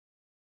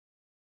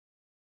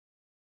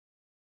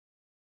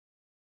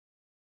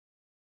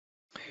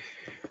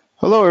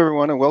Hello,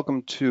 everyone, and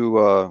welcome to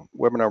a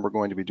webinar we're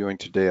going to be doing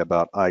today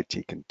about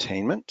IT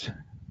containment.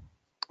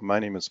 My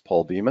name is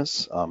Paul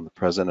Bemis. I'm the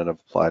president of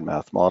Applied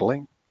Math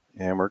Modeling,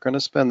 and we're going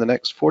to spend the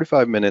next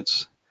 45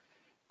 minutes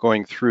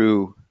going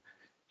through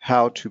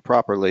how to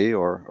properly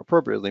or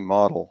appropriately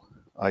model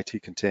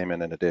IT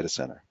containment in a data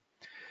center.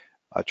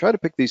 I try to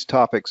pick these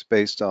topics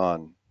based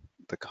on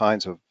the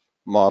kinds of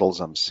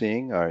models I'm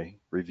seeing. I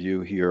review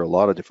here a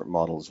lot of different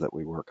models that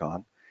we work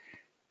on.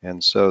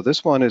 And so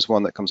this one is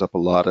one that comes up a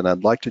lot, and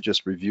I'd like to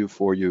just review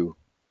for you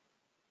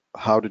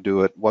how to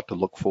do it, what to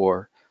look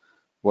for,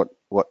 what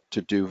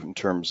to do in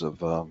terms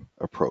of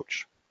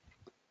approach.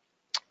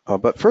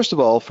 But first of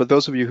all, for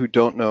those of you who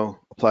don't know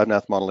Applied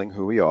Math Modeling,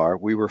 who we are,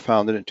 we were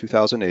founded in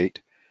 2008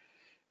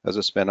 as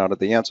a spin out of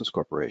the Ansys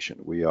Corporation.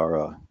 We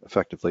are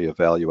effectively a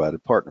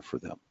value-added partner for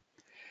them.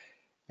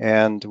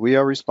 And we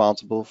are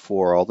responsible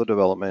for all the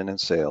development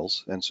and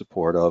sales and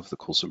support of the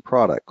CoolSim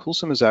product.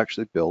 CoolSim is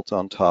actually built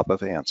on top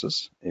of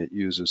Ansys. It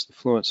uses the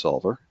Fluent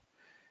solver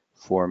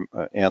for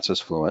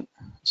Ansys Fluent.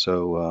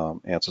 So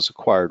Ansys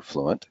acquired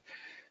Fluent.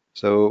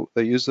 So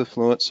they use the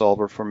Fluent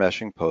solver for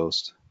meshing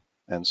post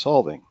and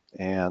solving.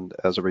 And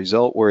as a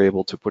result, we're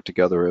able to put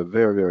together a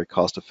very, very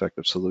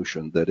cost-effective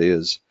solution that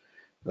is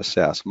a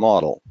SaaS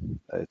model.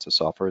 It's a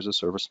software as a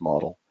service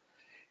model.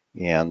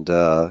 And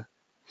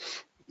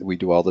we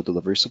do all the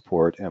delivery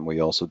support, and we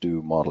also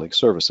do modeling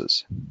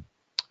services.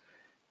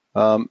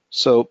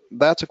 So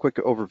that's a quick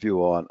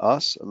overview on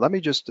us. Let me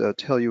just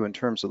tell you in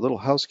terms of little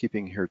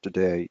housekeeping here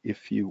today,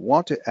 if you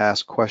want to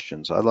ask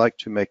questions, I like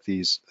to make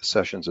these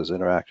sessions as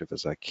interactive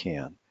as I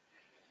can.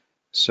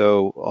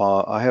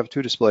 So I have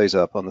two displays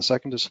up. On the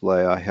second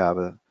display, I have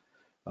the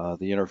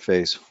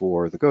interface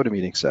for the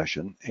GoToMeeting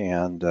session.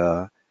 And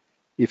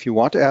if you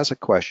want to ask a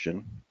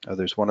question,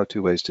 there's one or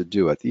two ways to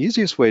do it. The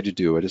easiest way to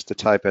do it is to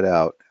type it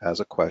out as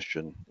a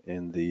question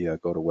in the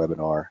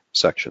GoToWebinar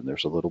section.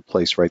 There's a little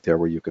place right there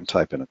where you can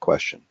type in a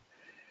question.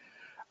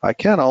 I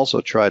can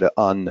also try to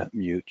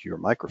unmute your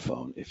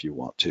microphone if you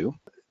want to.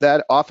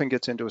 That often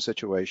gets into a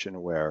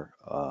situation where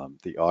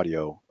the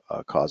audio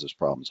causes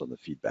problems on the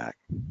feedback.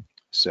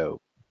 So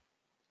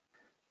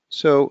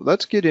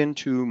let's get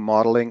into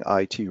modeling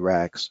IT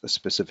racks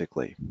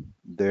specifically.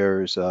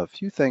 There's a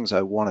few things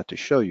I wanted to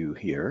show you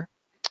here.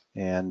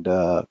 And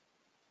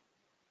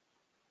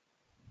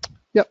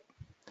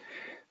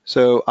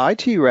so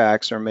IT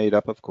racks are made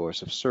up, of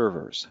course, of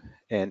servers.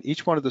 And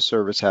each one of the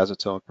servers has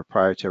its own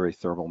proprietary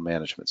thermal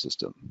management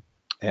system.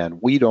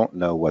 And we don't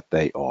know what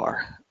they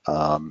are.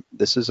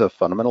 This is a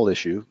fundamental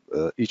issue.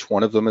 Each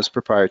one of them is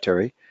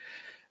proprietary.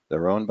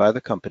 They're owned by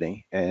the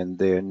company, and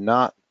they're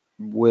not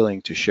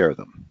willing to share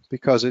them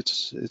because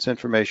it's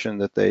information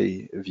that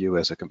they view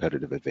as a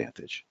competitive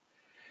advantage.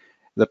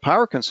 The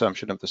power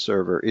consumption of the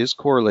server is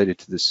correlated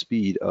to the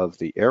speed of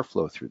the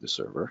airflow through the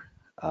server.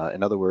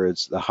 In other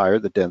words, the higher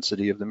the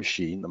density of the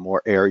machine, the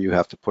more air you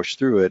have to push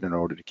through it in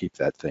order to keep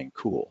that thing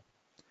cool.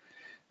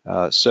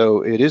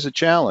 So it is a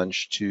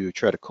challenge to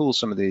try to cool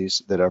some of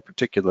these that are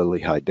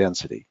particularly high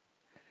density.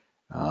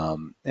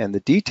 And the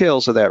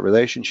details of that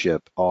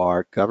relationship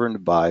are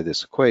governed by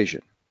this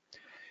equation.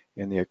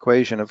 And the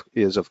equation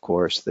is, of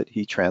course, that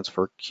heat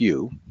transfer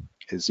Q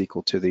is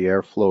equal to the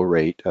airflow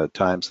rate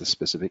times the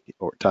specific,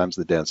 or times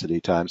the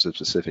density times the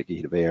specific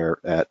heat of air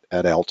at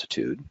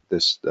altitude.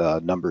 This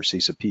number C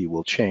sub P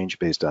will change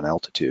based on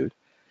altitude,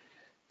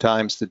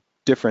 times the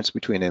difference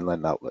between inlet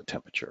and outlet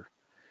temperature.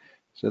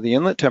 So the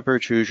inlet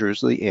temperature is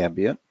usually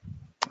ambient.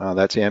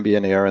 That's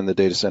ambient air in the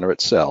data center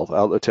itself.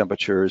 Outlet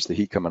temperature is the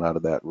heat coming out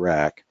of that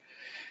rack.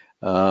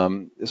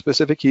 The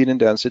specific heat and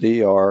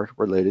density are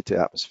related to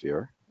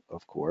atmosphere,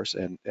 of course,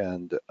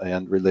 and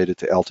related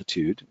to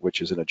altitude,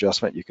 which is an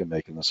adjustment you can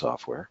make in the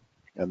software,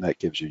 and that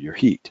gives you your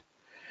heat.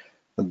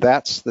 And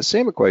that's the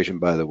same equation,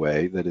 by the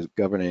way, that is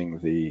governing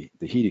the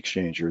heat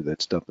exchanger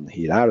that's dumping the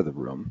heat out of the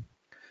room.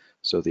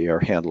 So the air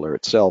handler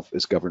itself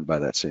is governed by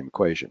that same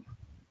equation.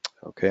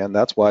 Okay, and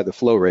that's why the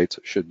flow rates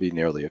should be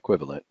nearly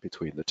equivalent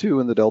between the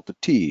two, and the delta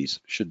T's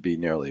should be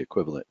nearly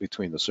equivalent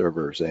between the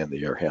servers and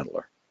the air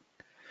handler,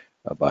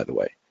 by the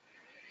way.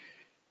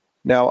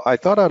 Now, I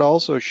thought I'd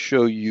also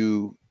show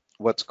you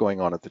what's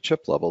going on at the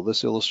chip level.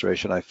 This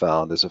illustration I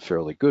found is a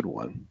fairly good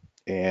one.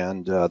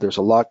 And there's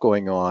a lot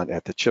going on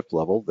at the chip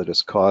level that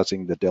is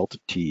causing the delta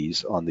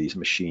T's on these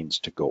machines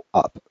to go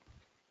up.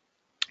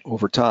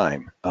 Over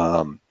time,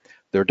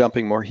 they're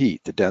dumping more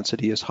heat. The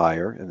density is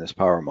higher in this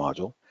power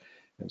module.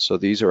 And so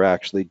these are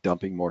actually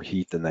dumping more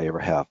heat than they ever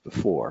have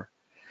before.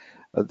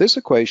 This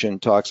equation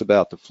talks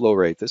about the flow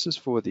rate. This is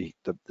for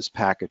this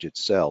package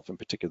itself, in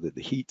particular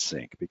the heat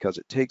sink, because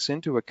it takes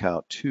into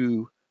account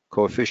two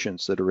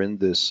coefficients that are in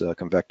this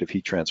convective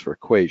heat transfer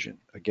equation.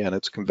 Again,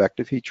 it's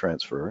convective heat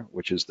transfer,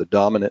 which is the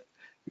dominant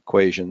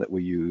equation that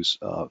we use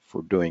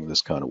for doing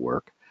this kind of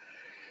work.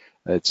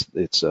 It's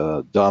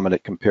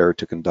dominant compared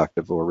to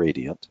conductive or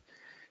radiant.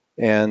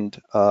 And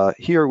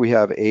here we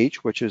have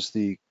H, which is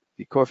the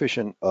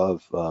coefficient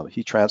of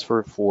heat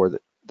transfer for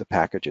the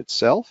package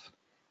itself,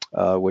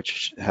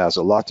 which has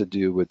a lot to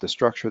do with the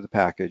structure of the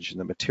package and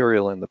the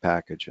material in the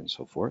package and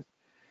so forth.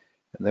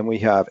 And then we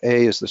have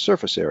A is the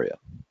surface area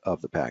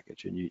of the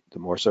package. And the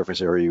more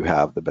surface area you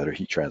have, the better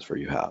heat transfer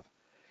you have.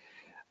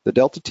 The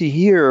delta T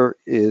here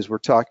is we're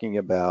talking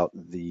about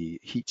the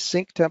heat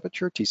sink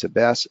temperature, T sub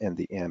S, and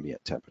the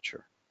ambient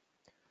temperature.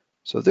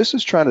 So this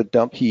is trying to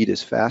dump heat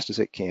as fast as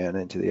it can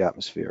into the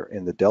atmosphere,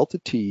 and the delta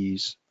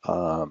T's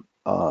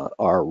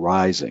are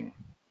rising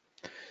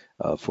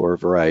for a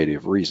variety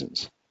of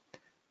reasons.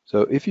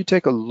 So if you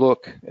take a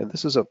look, and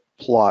this is a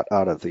plot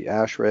out of the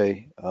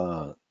ASHRAE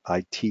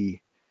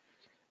IT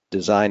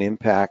Design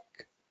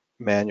Impact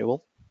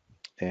Manual,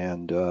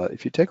 and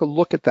if you take a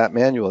look at that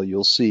manual,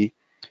 you'll see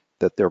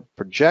that they're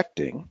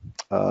projecting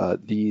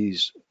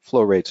these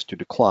flow rates to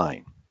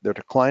decline. They're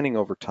declining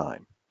over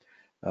time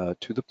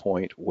to the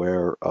point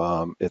where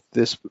at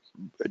this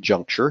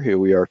juncture, here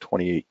we are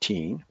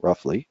 2018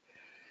 roughly,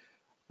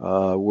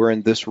 we're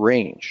in this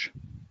range.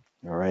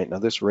 All right, now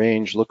this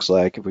range looks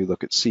like, if we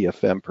look at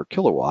CFM per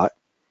kilowatt,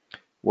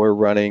 we're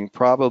running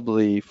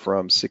probably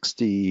from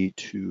 60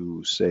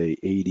 to say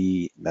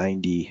 80,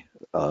 90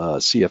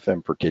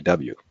 CFM per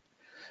kW.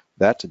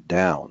 That's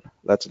down.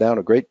 That's down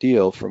a great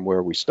deal from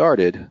where we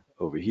started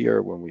over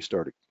here when we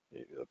started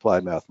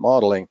applied math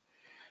modeling.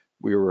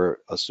 We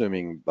were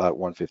assuming about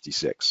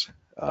 156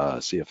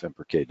 CFM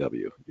per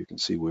kW. You can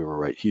see we were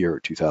right here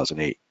at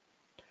 2008.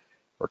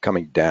 We're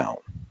coming down.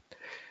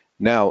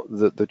 Now,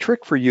 the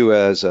trick for you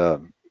as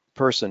a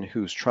person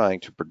who's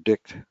trying to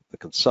predict the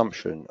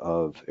consumption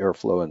of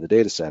airflow in the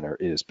data center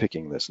is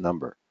picking this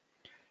number.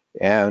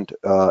 And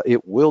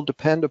it will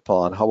depend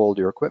upon how old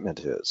your equipment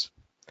is.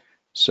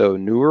 So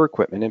newer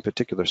equipment, in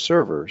particular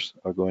servers,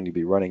 are going to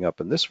be running up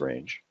in this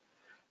range,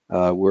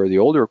 where the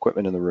older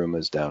equipment in the room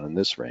is down in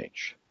this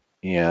range.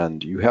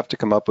 And you have to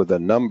come up with a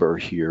number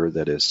here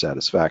that is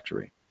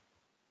satisfactory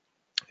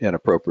and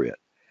appropriate.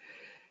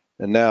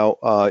 And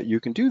now you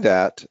can do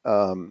that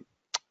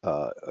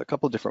a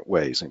couple of different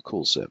ways in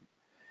CoolSim.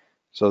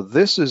 So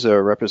this is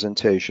a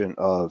representation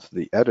of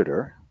the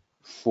editor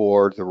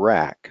for the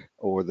rack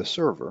or the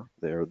server.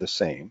 They're the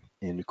same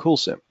in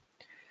CoolSim.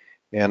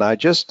 And I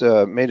just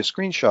made a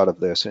screenshot of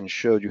this and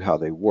showed you how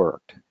they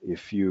worked.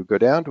 If you go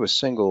down to a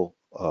single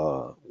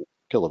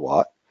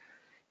kilowatt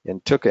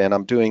and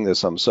I'm doing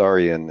this, I'm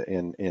sorry,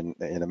 in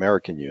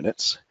American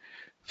units,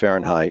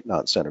 Fahrenheit,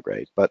 not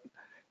centigrade, but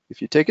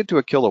if you take it to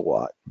a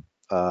kilowatt,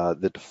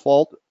 the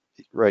default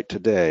right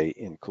today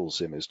in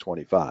CoolSim is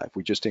 25.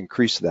 We just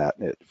increased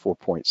that at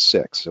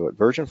 4.6. So at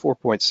version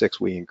 4.6,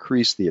 we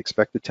increased the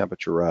expected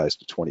temperature rise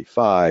to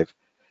 25,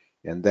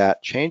 and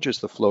that changes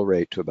the flow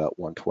rate to about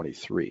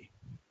 123.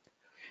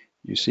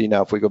 You see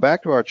now, if we go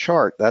back to our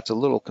chart, that's a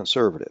little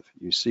conservative.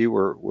 You see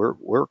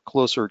we're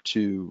closer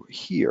to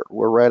here.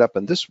 We're right up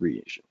in this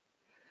region.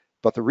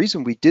 But the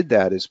reason we did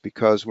that is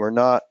because we're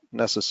not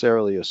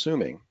necessarily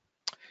assuming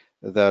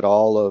that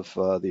all of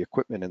the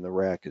equipment in the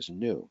rack is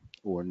new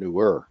or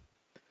newer.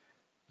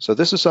 So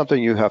this is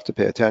something you have to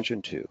pay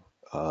attention to.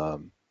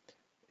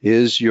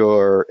 Is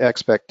your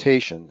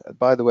expectation,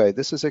 by the way,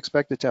 this is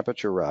expected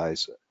temperature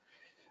rise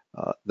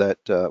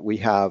that we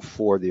have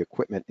for the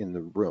equipment in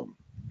the room,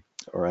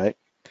 all right?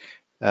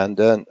 And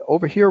then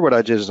over here, what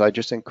I did is I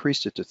just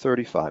increased it to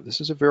 35. This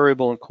is a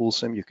variable in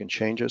CoolSim. You can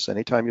change this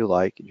anytime you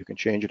like. You can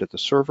change it at the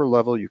server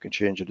level. You can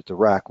change it at the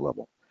rack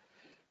level.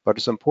 But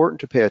it's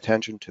important to pay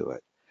attention to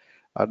it.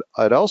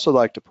 I'd also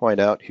like to point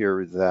out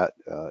here that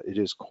it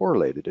is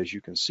correlated. As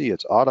you can see,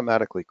 it's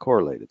automatically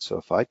correlated. So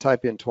if I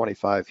type in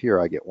 25 here,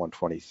 I get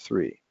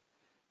 123.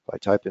 If I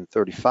type in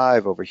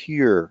 35 over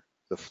here,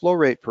 the flow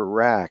rate per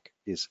rack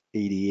is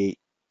 88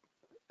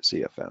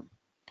 CFM.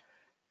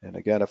 And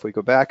again, if we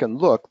go back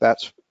and look,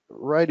 that's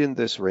right in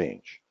this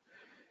range.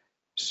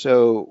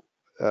 So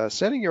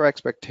setting your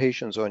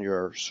expectations on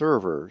your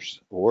servers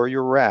or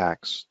your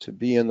racks to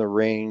be in the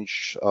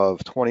range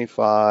of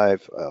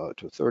 25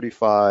 to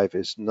 35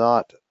 is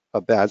not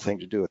a bad thing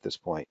to do at this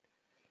point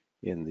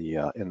in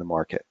the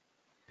market.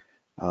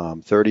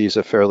 30 is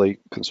a fairly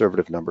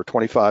conservative number.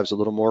 25 is a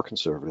little more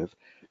conservative.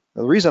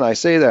 Now, the reason I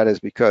say that is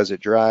because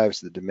it drives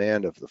the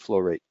demand of the flow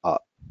rate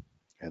up.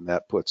 And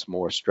that puts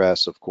more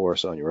stress, of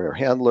course, on your air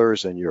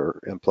handlers and your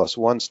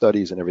M+1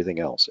 studies and everything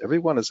else.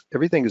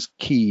 Everything is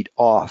keyed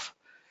off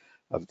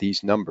of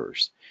these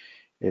numbers.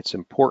 It's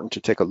important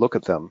to take a look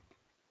at them,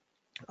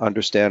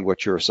 understand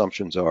what your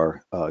assumptions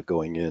are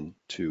going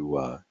into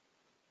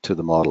to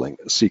the modeling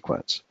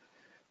sequence.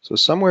 So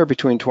somewhere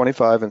between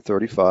 25 and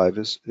 35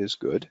 is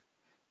good.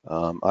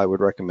 I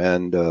would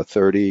recommend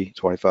 30,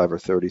 25 or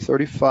 30.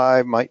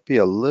 35 might be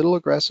a little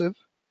aggressive,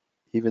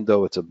 even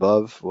though it's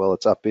above, well,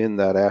 it's up in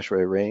that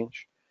ASHRAE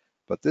range.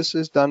 But this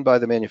is done by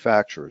the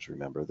manufacturers,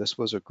 remember. This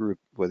was a group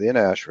within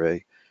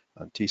ASHRAE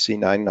on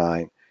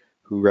TC99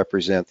 who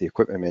represent the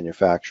equipment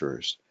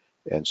manufacturers.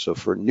 And so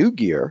for new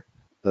gear,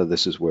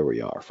 this is where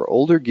we are. For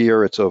older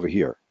gear, it's over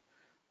here.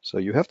 So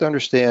you have to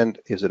understand,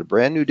 is it a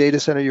brand new data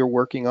center you're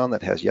working on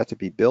that has yet to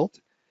be built?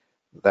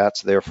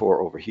 That's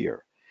therefore over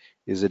here.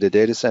 Is it a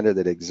data center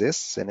that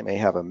exists and it may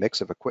have a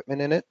mix of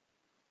equipment in it?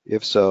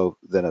 If so,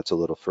 then it's a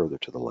little further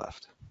to the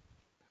left.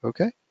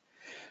 Okay,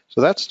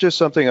 so that's just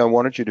something I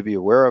wanted you to be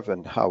aware of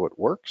and how it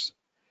works.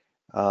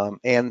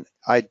 And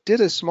I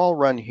did a small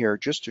run here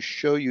just to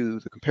show you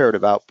the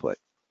comparative output.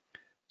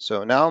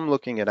 So now I'm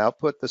looking at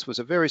output. This was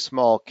a very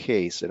small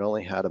case. It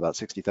only had about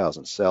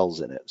 60,000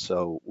 cells in it.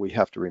 So we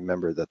have to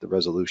remember that the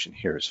resolution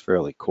here is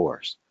fairly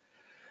coarse.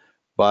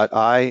 But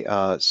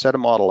I set a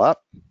model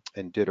up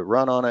and did a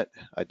run on it.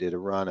 I did a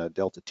run a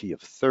delta T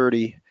of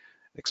 30,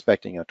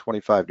 expecting a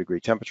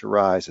 25-degree temperature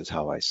rise is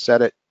how I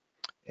set it.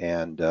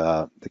 And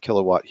the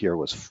kilowatt here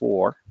was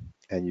 4.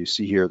 And you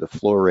see here the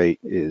flow rate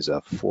is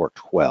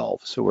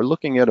 412. So we're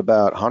looking at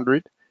about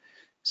 100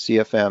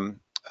 CFM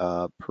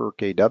per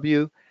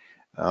kW.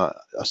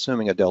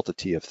 Assuming a delta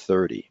T of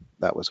 30.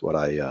 That was what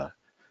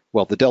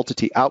well, the delta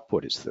T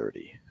output is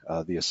 30.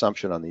 The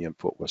assumption on the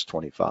input was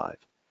 25.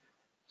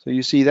 So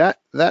you see that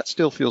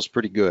still feels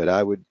pretty good.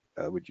 I would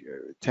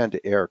tend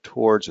to err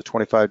towards a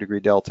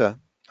 25-degree delta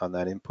on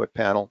that input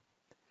panel.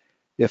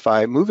 If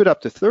I move it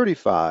up to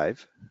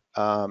 35,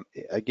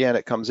 again,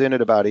 it comes in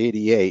at about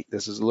 88.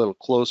 This is a little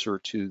closer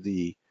to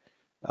the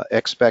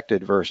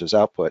expected versus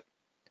output,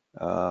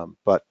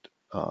 but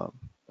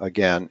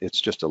again,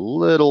 it's just a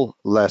little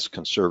less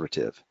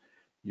conservative.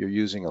 You're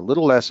using a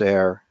little less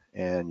air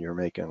and you're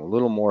making a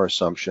little more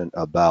assumption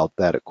about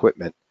that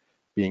equipment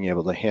being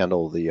able to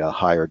handle the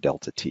higher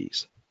delta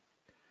T's.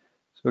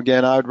 So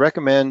again, I would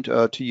recommend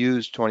to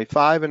use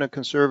 25 in a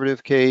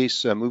conservative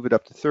case, move it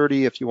up to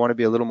 30 if you want to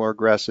be a little more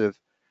aggressive.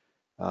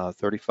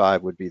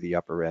 35 would be the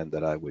upper end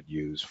that I would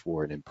use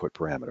for an input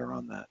parameter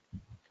on that.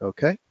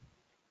 Okay.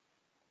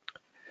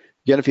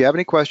 Again, if you have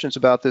any questions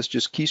about this,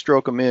 just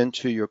keystroke them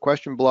into your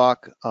question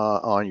block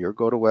on your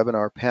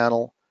GoToWebinar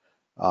panel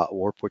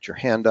or put your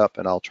hand up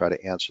and I'll try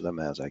to answer them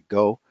as I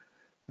go.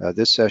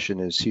 This session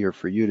is here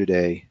for you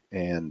today,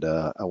 and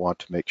I want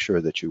to make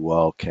sure that you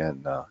all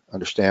can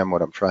understand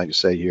what I'm trying to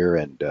say here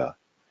and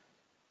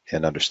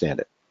understand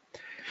it.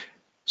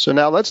 So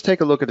now let's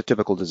take a look at a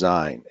typical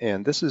design.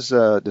 And this is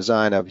a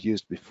design I've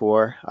used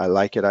before. I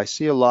like it. I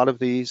see a lot of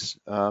these.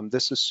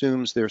 This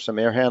assumes there's some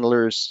air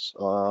handlers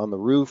on the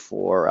roof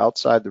or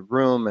outside the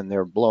room, and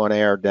they're blowing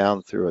air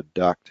down through a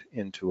duct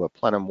into a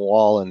plenum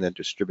wall and then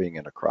distributing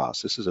it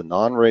across. This is a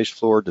non-raised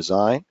floor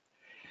design.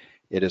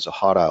 It is a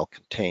hot aisle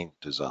contained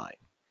design.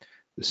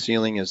 The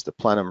ceiling is the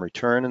plenum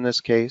return in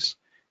this case,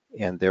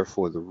 and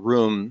therefore the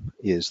room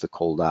is the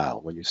cold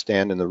aisle. When you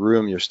stand in the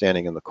room, you're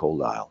standing in the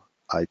cold aisle.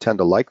 I tend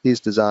to like these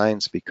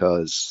designs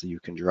because you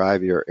can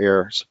drive your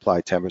air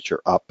supply temperature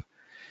up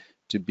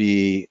to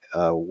be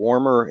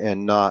warmer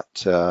and not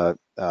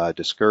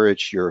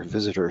discourage your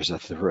visitors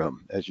of the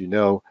room. As you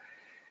know,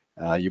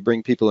 you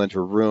bring people into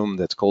a room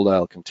that's cold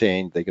aisle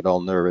contained, they get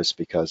all nervous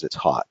because it's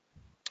hot.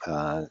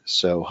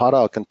 So hot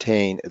aisle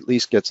contained at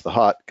least gets the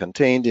hot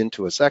contained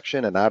into a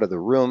section and out of the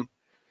room.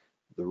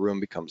 The room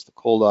becomes the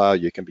cold aisle.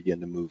 You can begin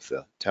to move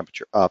the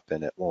temperature up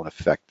and it won't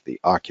affect the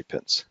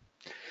occupants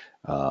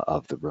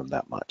of the room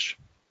that much.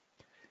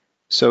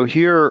 So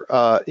here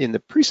in the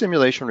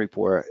pre-simulation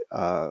report,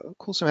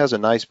 CoolSim has a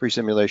nice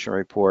pre-simulation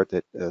report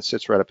that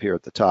sits right up here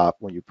at the top.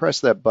 When you press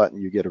that button,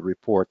 you get a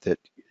report that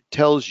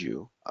tells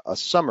you a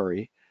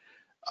summary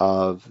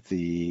of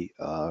the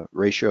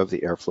ratio of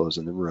the airflows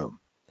in the room.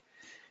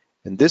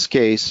 In this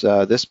case,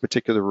 this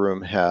particular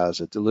room has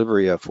a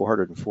delivery of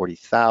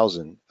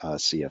 440,000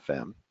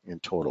 CFM in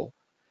total,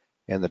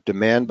 and the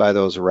demand by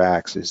those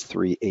racks is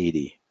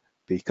 380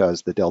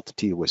 because the delta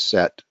T was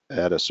set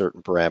at a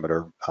certain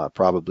parameter,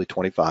 probably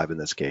 25 in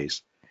this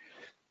case,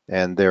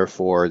 and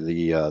therefore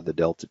the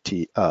delta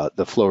T,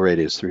 the flow rate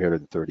is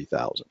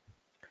 330,000.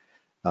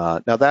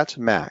 Now that's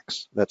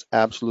max, that's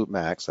absolute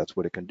max, that's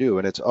what it can do,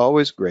 and it's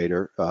always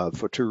greater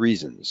for two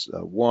reasons.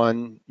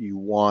 One, you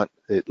want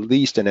at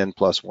least an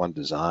N+1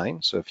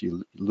 design, so if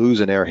you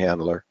lose an air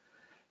handler,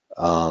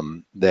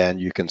 then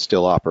you can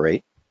still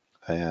operate,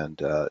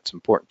 and it's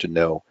important to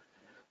know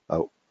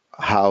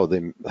how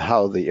the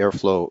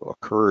airflow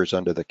occurs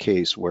under the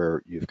case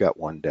where you've got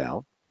one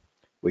down.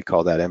 We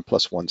call that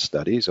N+1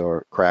 studies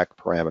or crack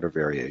parameter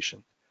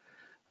variation.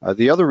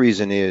 The other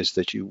reason is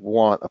that you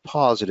want a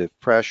positive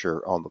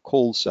pressure on the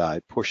cold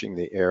side, pushing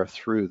the air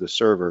through the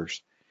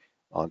servers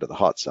onto the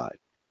hot side.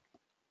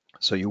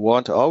 So you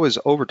want to always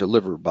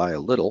over-deliver by a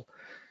little.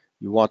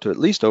 You want to at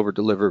least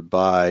over-deliver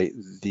by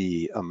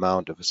the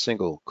amount of a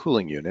single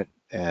cooling unit,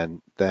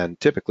 and then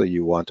typically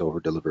you want to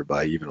over-deliver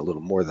by even a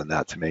little more than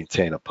that to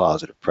maintain a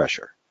positive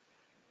pressure.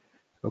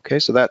 Okay,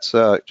 so that's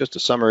just a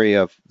summary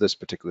of this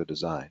particular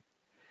design.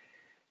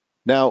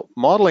 Now,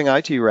 modeling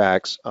IT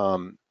racks,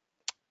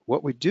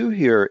 what we do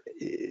here,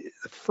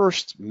 the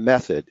first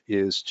method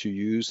is to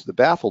use the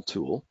baffle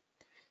tool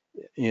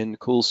in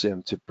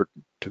CoolSim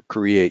to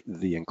create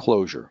the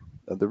enclosure.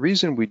 The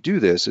reason we do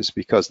this is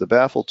because the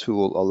baffle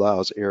tool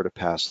allows air to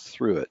pass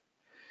through it.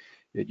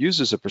 It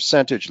uses a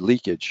percentage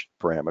leakage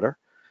parameter,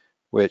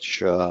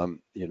 which you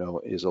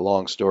know, is a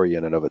long story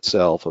in and of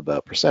itself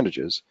about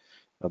percentages.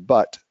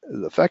 But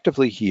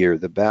effectively here,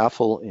 the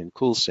baffle in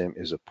CoolSim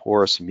is a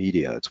porous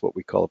media. It's what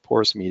we call a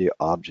porous media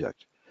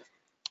object.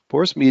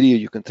 Porous media,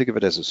 you can think of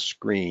it as a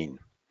screen,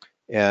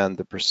 and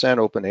the percent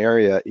open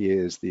area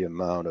is the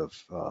amount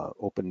of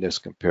openness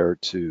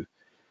compared to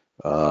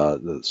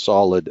the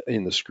solid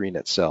in the screen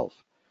itself.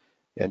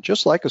 And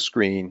just like a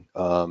screen,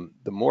 the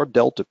more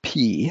delta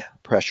P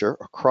pressure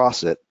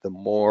across it, the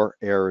more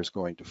air is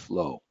going to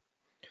flow.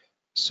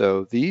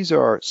 So these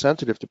are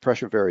sensitive to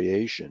pressure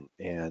variation,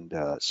 and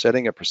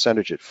setting a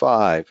percentage at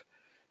 5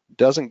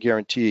 doesn't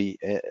guarantee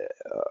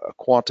a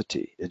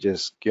quantity. It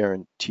just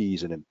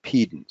guarantees an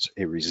impedance,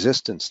 a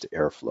resistance to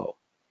airflow.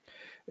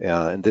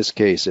 In this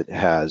case, it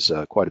has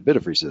quite a bit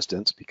of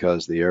resistance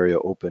because the area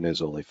open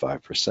is only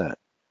 5%.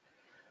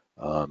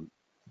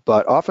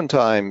 But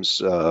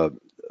oftentimes,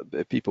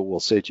 people will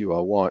say to you,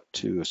 I want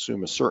to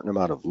assume a certain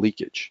amount of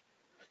leakage.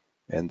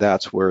 And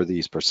that's where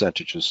these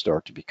percentages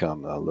start to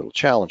become a little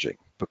challenging,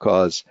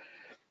 because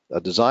a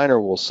designer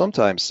will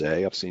sometimes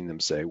say, I've seen them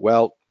say,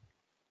 well,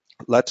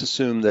 let's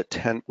assume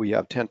that we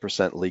have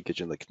 10% leakage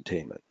in the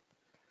containment.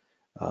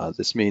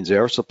 This means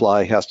air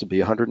supply has to be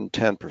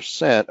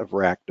 110% of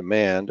rack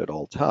demand at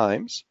all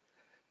times.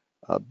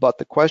 But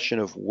the question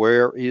of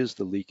where is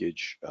the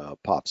leakage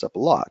pops up a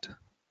lot.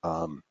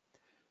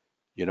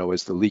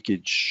 Is the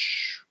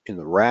leakage in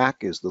the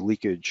rack? Is the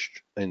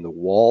leakage in the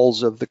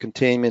walls of the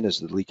containment? Is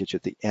the leakage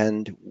at the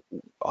end,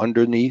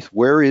 underneath?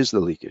 Where is the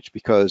leakage?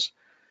 Because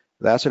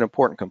that's an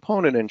important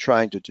component in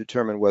trying to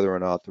determine whether or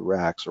not the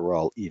racks are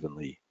all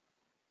evenly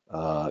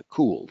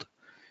cooled.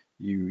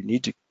 You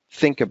need to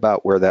think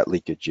about where that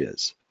leakage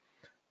is.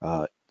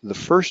 The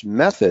first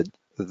method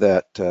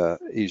that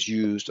is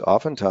used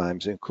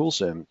oftentimes in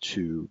CoolSim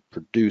to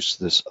produce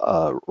this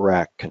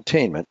rack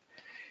containment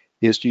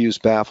is to use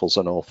baffles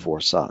on all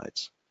 4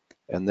 sides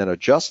and then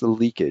adjust the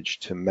leakage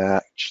to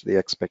match the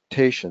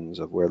expectations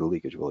of where the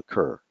leakage will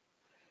occur.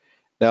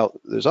 Now,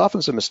 there's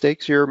often some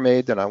mistakes here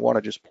made that I want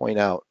to just point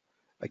out.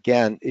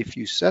 Again, if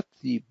you set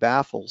the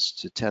baffles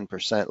to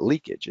 10%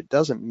 leakage, it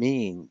doesn't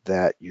mean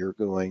that you're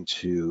going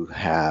to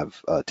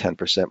have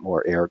 10%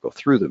 more air go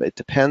through them. It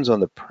depends on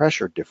the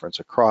pressure difference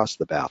across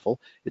the baffle.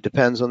 It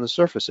depends on the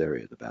surface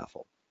area of the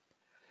baffle.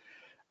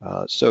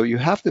 So you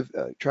have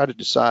to try to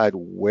decide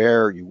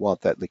where you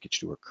want that leakage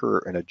to occur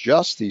and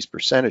adjust these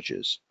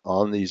percentages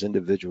on these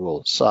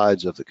individual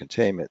sides of the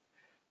containment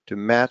to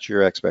match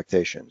your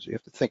expectations. You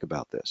have to think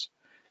about this.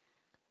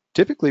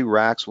 Typically,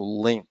 racks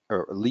will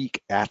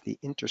leak at the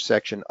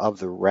intersection of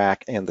the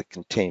rack and the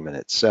containment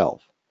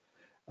itself.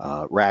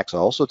 Racks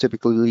also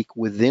typically leak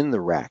within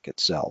the rack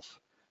itself.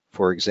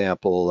 For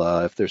example,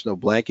 if there's no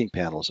blanking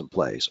panels in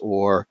place,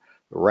 or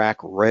rack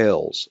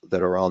rails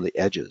that are on the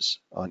edges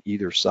on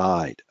either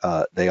side,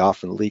 they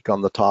often leak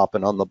on the top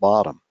and on the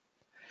bottom.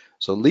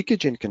 So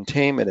leakage in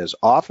containment is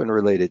often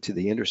related to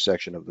the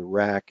intersection of the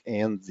rack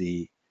and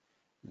the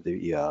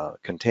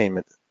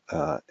containment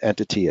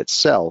entity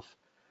itself,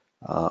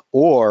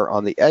 or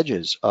on the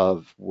edges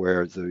of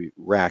where the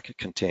rack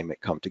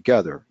containment come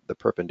together, the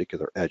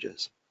perpendicular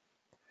edges.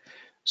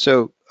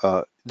 So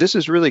this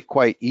is really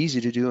quite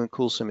easy to do in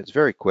CoolSim. It's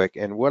very quick,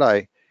 and what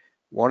I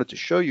wanted to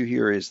show you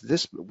here is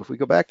this. If we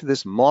go back to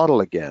this model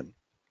again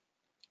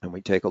and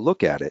we take a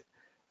look at it,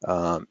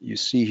 you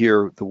see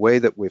here the way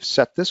that we've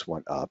set this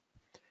one up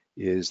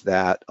is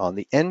that on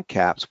the end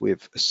caps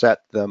we've set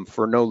them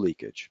for no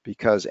leakage,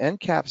 because end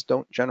caps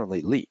don't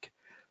generally leak.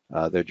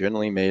 They're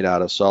generally made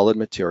out of solid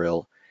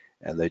material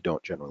and they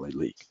don't generally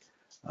leak.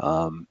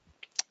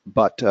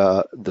 But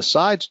the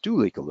sides do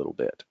leak a little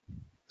bit.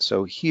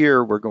 So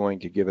here we're going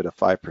to give it a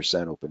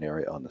 5% open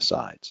area on the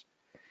sides.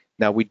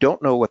 Now, we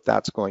don't know what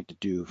that's going to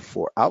do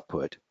for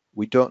output.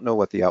 We don't know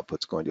what the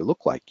output's going to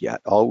look like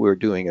yet. All we're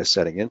doing is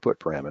setting input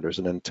parameters,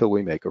 and until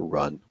we make a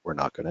run, we're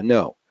not going to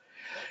know.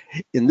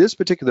 In this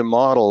particular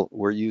model,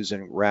 we're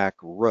using rack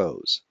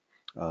rows.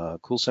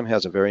 CoolSim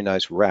has a very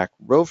nice rack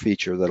row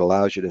feature that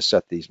allows you to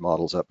set these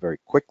models up very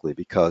quickly,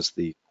 because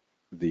the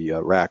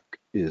rack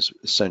is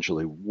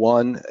essentially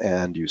one,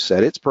 and you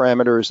set its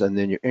parameters, and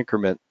then you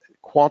increment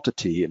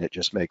quantity, and it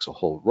just makes a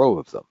whole row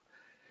of them.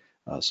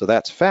 So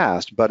that's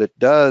fast, but it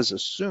does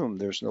assume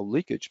there's no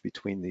leakage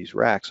between these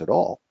racks at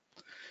all.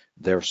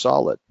 They're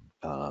solid,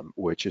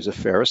 which is a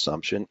fair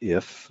assumption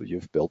if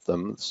you've built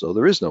them so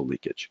there is no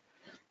leakage.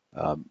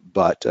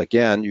 But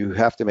again, you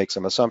have to make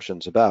some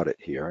assumptions about it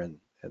here, and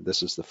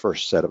this is the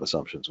first set of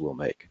assumptions we'll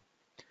make.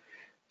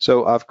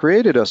 So I've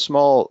created a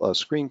small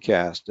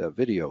screencast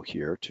video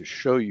here to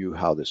show you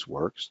how this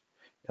works,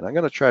 and I'm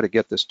going to try to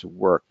get this to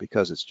work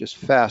because it's just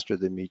faster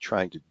than me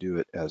trying to do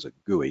it as a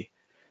GUI.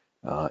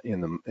 In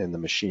the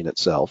machine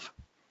itself,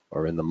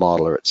 or in the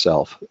modeler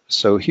itself.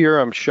 So here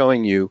I'm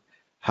showing you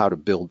how to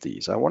build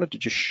these. I wanted to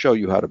just show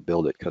you how to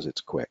build it because it's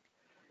quick.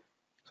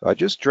 So I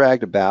just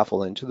dragged a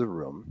baffle into the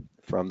room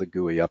from the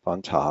GUI up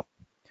on top,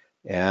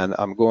 and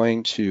I'm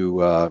going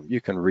to,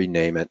 you can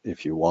rename it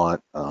if you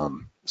want,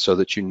 so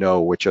that you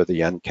know which are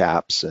the end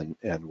caps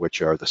and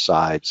which are the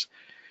sides.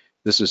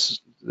 This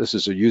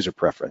is a user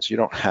preference. You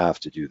don't have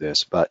to do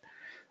this, but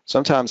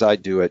sometimes I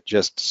do it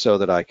just so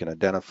that I can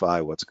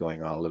identify what's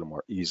going on a little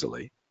more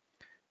easily.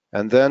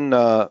 And then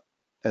I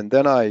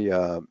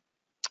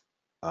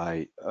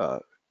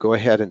go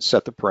ahead and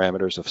set the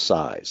parameters of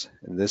size.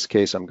 In this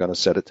case, I'm going to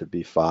set it to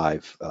be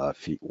 5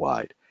 feet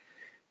wide.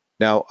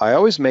 Now, I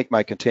always make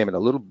my containment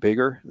a little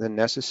bigger than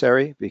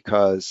necessary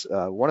because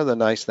one of the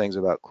nice things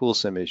about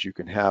CoolSim is you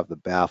can have the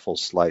baffle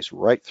slice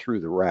right through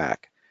the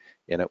rack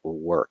and it will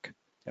work.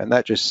 And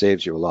that just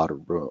saves you a lot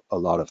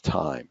of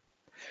time.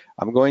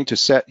 I'm going to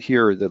set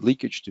here the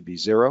leakage to be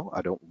 0.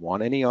 I don't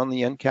want any on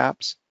the end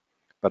caps,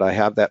 but I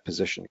have that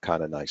positioned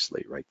kind of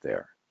nicely right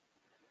there.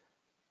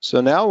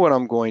 So now what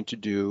I'm going to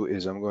do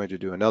is I'm going to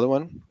do another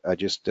one. I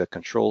just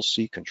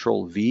Control-C,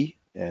 Control-V,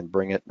 and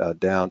bring it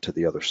down to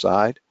the other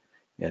side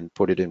and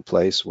put it in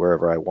place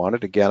wherever I want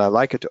it. Again, I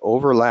like it to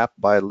overlap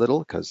by a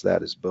little because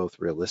that is both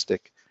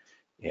realistic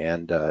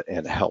and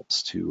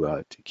helps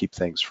to keep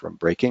things from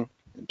breaking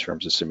in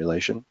terms of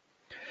simulation.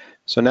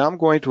 So now I'm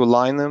going to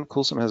align them.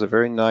 CoolSim has a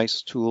very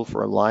nice tool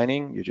for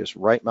aligning. You just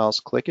right mouse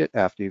click it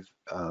after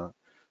you've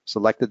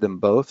selected them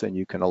both and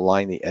you can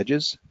align the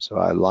edges. So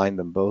I aligned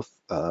them both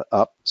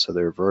up so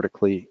they're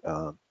vertically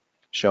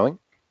showing.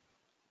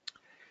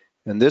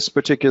 And this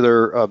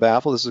particular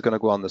baffle, this is going to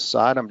go on the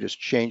side. I'm just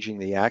changing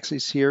the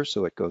axis here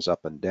so it goes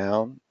up and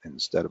down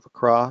instead of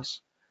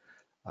across.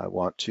 I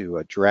want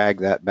to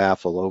drag that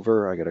baffle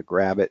over. I got to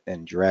grab it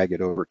and drag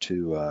it over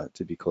to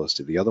be close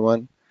to the other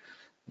one.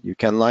 You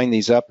can line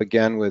these up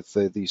again with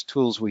these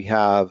tools we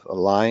have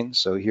aligned.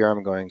 So here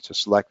I'm going to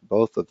select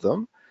both of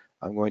them.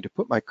 I'm going to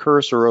put my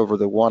cursor over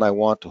the one I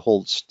want to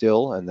hold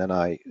still, and then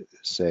I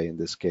say in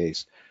this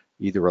case,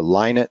 either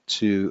align it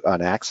to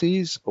an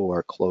axis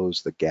or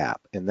close the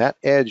gap. And that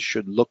edge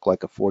should look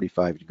like a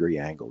 45-degree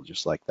angle,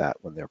 just like that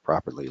when they're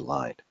properly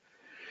aligned.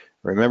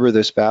 Remember,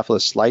 this baffle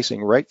is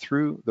slicing right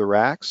through the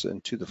racks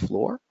and to the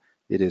floor.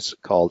 It is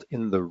called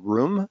in the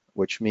room,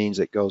 which means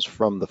it goes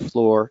from the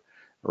floor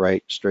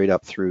right straight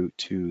up through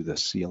to the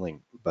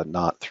ceiling, but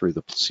not through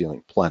the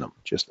ceiling plenum,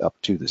 just up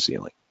to the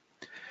ceiling.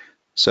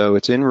 So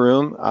it's in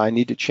room. I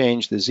need to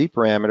change the Z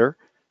parameter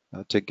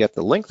to get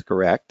the length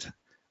correct.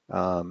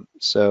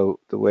 So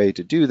the way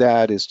to do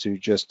that is to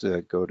just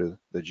go to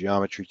the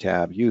geometry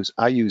tab.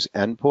 I use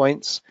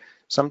endpoints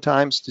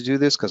sometimes to do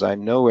this because I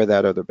know where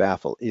that other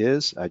baffle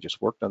is. I just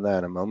worked on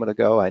that a moment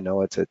ago. I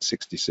know it's at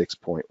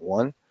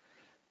 66.1.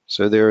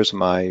 So there's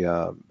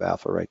my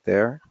baffle right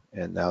there.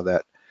 And now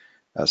that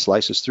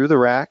slices through the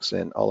racks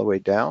and all the way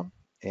down.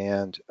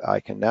 And I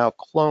can now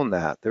clone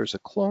that. There's a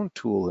clone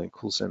tool in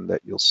CoolSim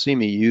that you'll see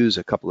me use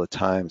a couple of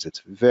times.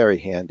 It's very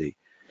handy.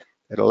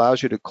 It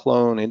allows you to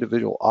clone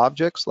individual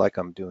objects like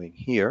I'm doing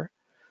here,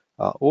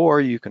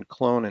 or you can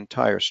clone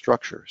entire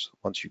structures.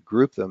 Once you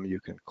group them, you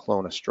can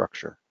clone a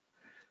structure.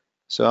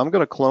 So I'm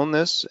going to clone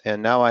this,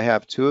 and now I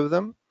have 2 of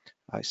them.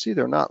 I see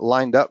they're not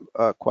lined up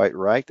quite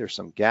right. There's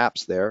some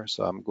gaps there,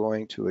 so I'm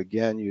going to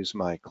again use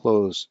my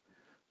close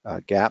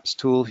gaps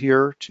tool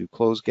here to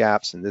close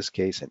gaps, in this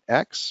case in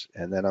X,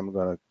 and then I'm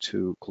going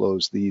to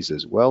close these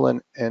as well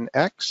in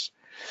X.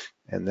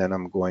 And then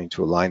I'm going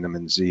to align them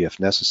in Z if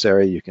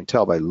necessary. You can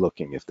tell by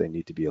looking if they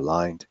need to be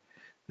aligned.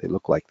 They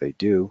look like they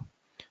do.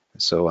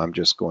 So I'm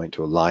just going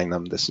to align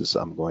them.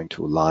 I'm going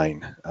to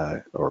align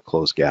or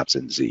close gaps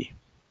in Z.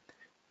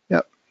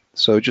 Yep.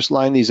 So just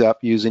line these up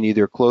using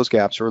either close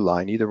gaps or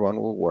align. Either one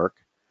will work.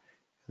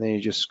 And then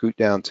you just scoot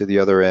down to the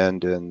other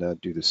end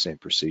and do the same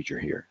procedure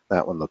here.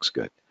 That one looks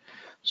good.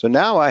 So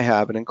now I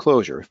have an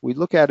enclosure. If we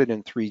look at it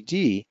in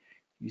 3D,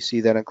 you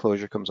see that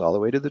enclosure comes all the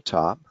way to the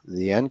top.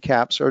 The end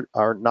caps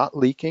are not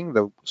leaking.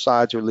 The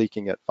sides are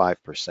leaking at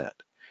 5%.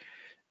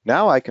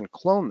 Now I can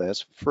clone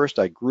this. First,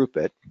 I group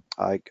it.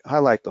 I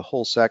highlight the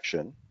whole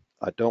section.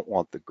 I don't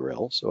want the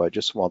grill, so I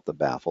just want the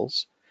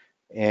baffles.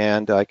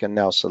 And I can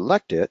now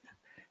select it.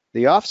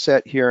 The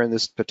offset here in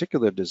this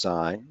particular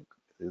design,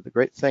 the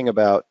great thing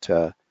about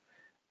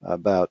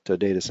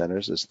data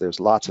centers is there's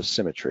lots of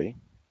symmetry.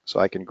 So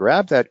I can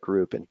grab that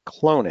group and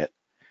clone it.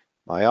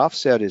 My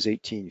offset is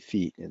 18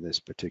 feet in this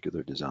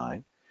particular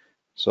design.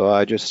 So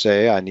I just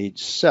say I need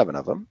 7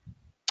 of them.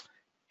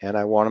 And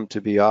I want them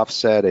to be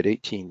offset at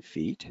 18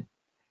 feet.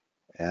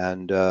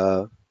 And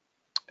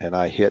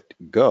I hit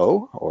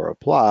go or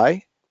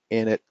apply,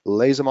 and it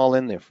lays them all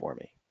in there for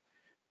me,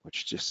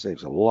 which just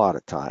saves a lot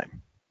of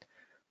time.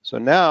 So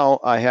now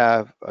I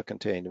have a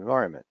contained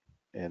environment,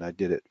 and I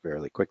did it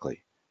fairly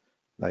quickly.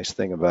 Nice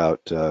thing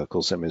about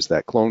CoolSim is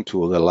that clone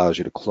tool that allows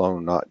you to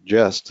clone not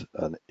just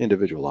an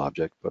individual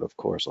object, but of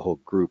course a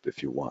whole group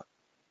if you want.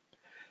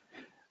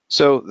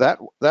 So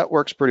that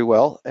works pretty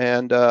well.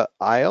 And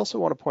I also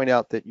want to point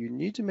out that you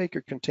need to make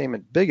your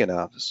containment big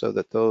enough so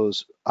that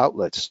those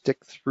outlets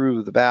stick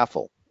through the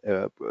baffle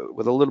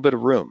with a little bit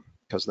of room,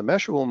 because the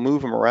mesher will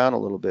move them around a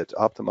little bit to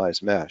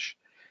optimize mesh.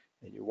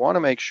 And you want to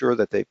make sure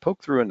that they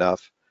poke through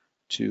enough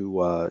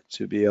to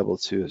be able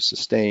to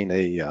sustain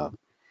a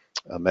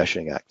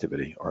meshing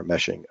activity or a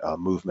meshing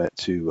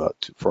movement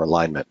for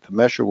alignment. The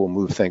mesher will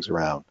move things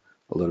around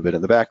a little bit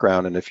in the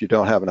background, and if you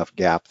don't have enough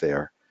gap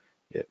there,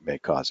 it may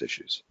cause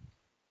issues.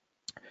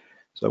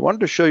 So I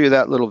wanted to show you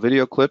that little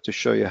video clip to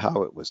show you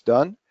how it was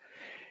done.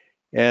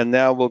 And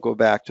now we'll go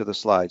back to the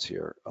slides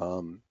here.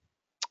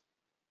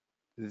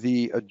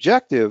 The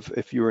objective,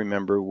 if you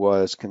remember,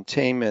 was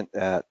containment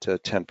at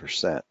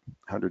 10%,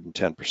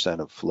 110%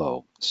 of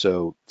flow.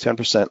 So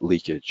 10%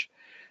 leakage.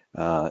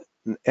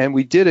 And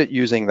we did it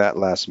using that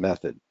last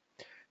method.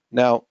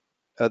 Now,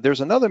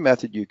 there's another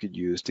method you could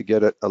use to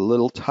get it a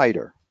little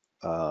tighter.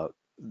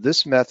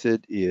 This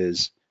method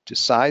is to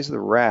size the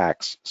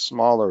racks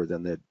smaller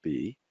than they'd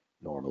be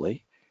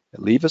normally,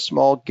 and leave a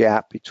small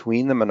gap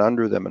between them and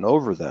under them and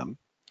over them.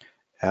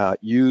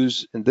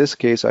 In this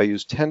case, I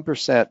use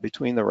 10%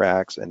 between the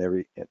racks and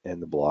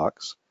the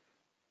blocks,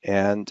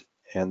 and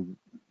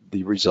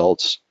the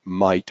results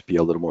might be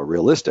a little more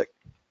realistic.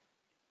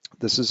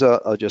 This is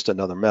just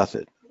another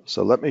method.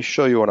 So let me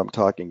show you what I'm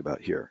talking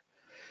about here.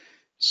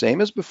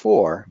 Same as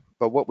before,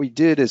 but what we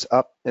did is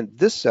up in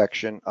this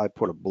section, I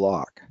put a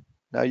block.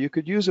 Now you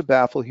could use a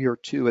baffle here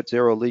too at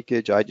zero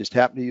leakage. I just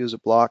happen to use a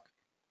block.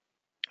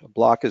 A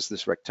block is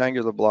this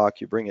rectangular block.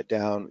 You bring it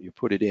down, you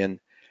put it in,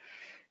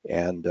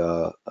 and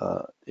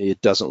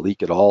it doesn't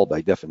leak at all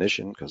by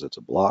definition because it's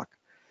a block.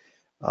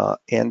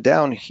 And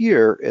down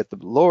here at the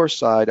lower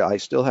side, I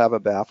still have a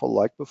baffle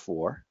like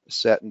before,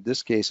 set in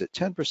this case at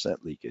 10%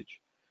 leakage.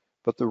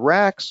 But the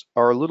racks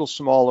are a little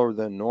smaller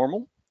than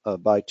normal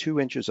by 2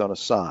 inches on a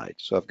side.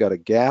 So I've got a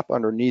gap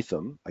underneath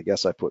them. I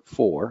guess I put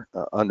 4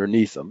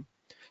 underneath them.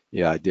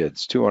 Yeah, I did.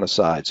 It's 2 on a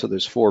side, so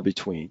there's 4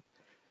 between.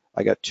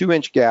 I got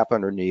 2-inch gap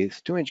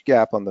underneath, 2-inch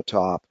gap on the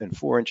top, and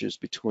 4 inches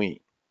between.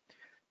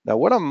 Now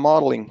what I'm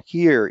modeling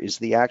here is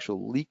the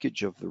actual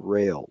leakage of the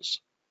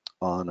rails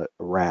on a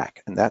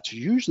rack, and that's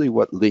usually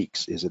what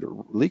leaks, is it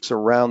leaks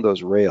around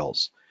those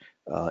rails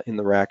in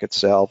the rack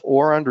itself,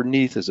 or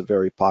underneath is a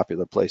very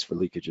popular place for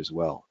leakage as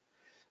well.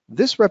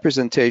 This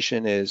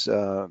representation is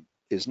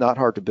not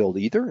hard to build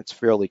either. It's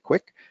fairly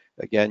quick,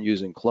 again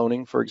using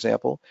cloning, for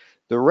example.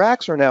 The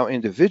racks are now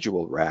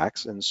individual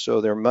racks, and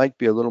so there might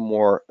be a little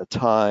more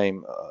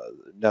time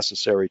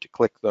necessary to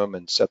click them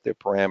and set their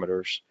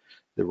parameters.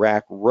 The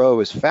rack row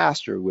is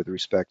faster with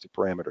respect to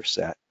parameter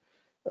set.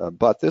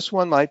 But this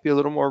one might be a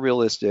little more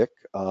realistic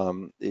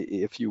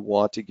if you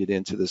want to get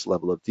into this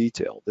level of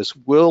detail. This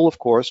will, of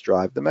course,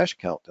 drive the mesh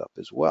count up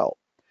as well.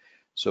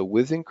 So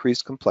with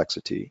increased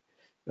complexity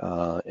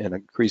and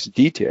increased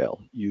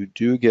detail, you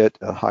do get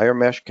a higher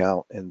mesh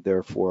count and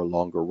therefore a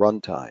longer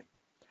runtime.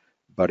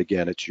 But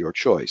again, it's your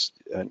choice.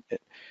 And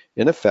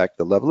in effect,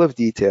 the level of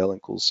detail in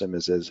CoolSim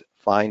is as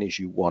fine as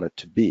you want it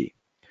to be.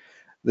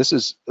 This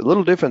is a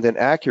little different than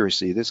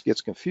accuracy. This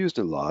gets confused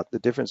a lot, the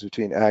difference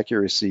between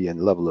accuracy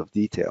and level of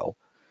detail.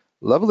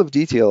 Level of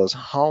detail is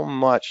how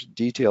much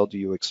detail do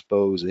you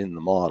expose in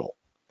the model.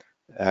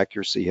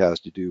 Accuracy has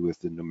to do with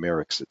the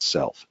numerics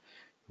itself.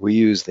 We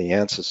use the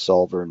Ansys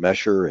solver and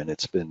mesher, and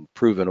it's been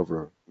proven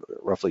over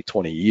roughly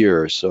 20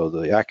 years, so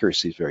the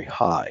accuracy is very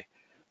high.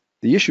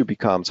 The issue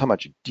becomes how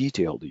much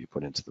detail do you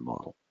put into the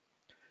model.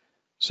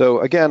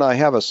 So again, I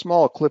have a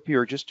small clip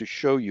here just to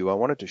show you. I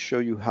wanted to show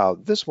you how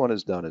this one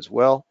is done as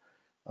well.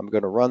 I'm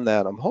going to run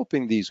that. I'm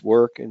hoping these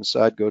work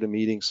inside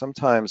GoToMeeting.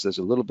 Sometimes there's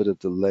a little bit of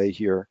delay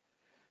here,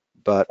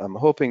 but I'm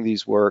hoping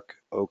these work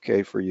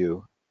okay for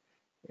you.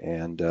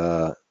 And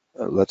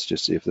let's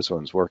just see if this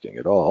one's working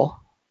at all.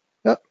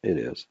 Yep, it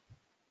is.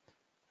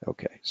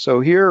 Okay, so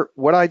here,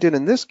 what I did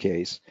in this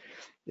case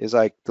is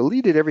I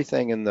deleted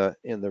everything in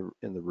the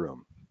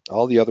room.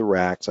 All the other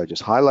racks, I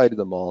just highlighted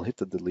them all, hit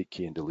the delete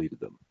key and deleted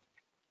them.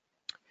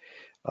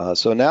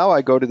 So now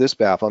I go to this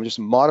baffle. I'm just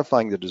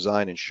modifying the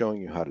design and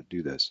showing you how to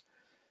do this.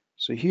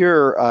 So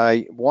here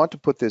I want to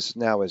put this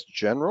now as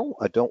general.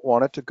 I don't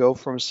want it to go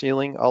from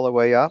ceiling all the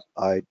way up.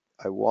 I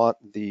want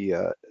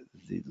the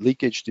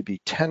leakage to be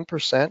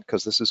 10%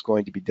 because this is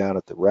going to be down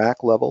at the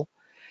rack level.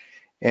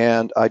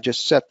 And I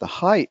just set the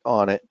height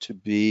on it to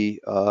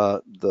be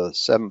the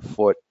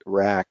 7-foot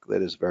rack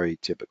that is very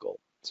typical.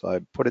 So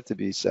I put it to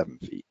be 7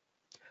 feet.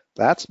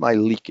 That's my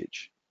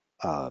leakage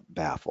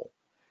baffle.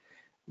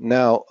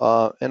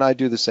 Now, and I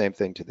do the same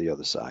thing to the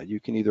other side. You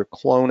can either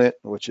clone it,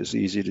 which is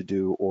easy to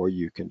do, or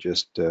you can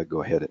just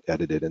go ahead and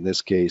edit it. In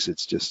this case,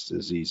 it's just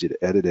as easy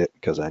to edit it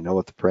because I know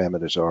what the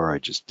parameters are. I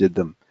just did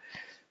them.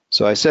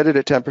 So I set it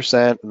at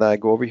 10%, and then I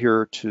go over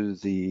here to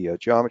the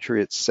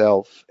geometry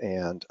itself,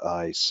 and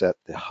I set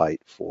the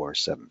height for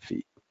 7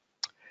 feet.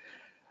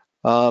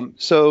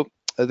 So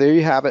there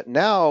you have it.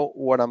 Now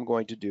what I'm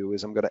going to do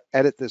is I'm going to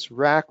edit this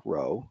rack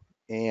row,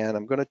 and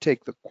I'm going to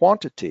take the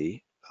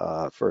quantity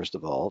first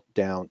of all,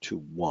 down to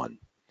 1,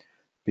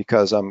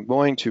 because I'm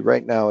going to,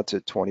 right now it's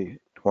at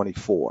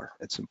 24.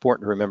 It's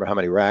important to remember how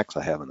many racks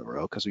I have in the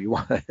row because you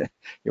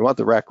want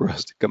the rack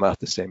rows to come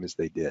out the same as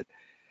they did.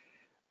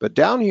 But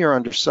down here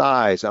under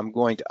size, I'm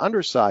going to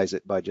undersize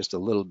it by just a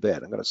little bit.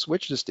 I'm going to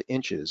switch this to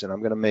inches, and I'm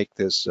going to make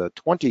this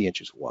 20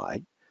 inches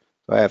wide.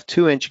 So I have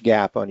 2-inch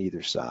gap on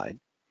either side.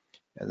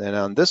 And then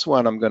on this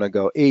one, I'm going to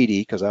go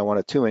 80 because I want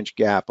a 2-inch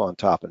gap on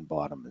top and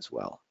bottom as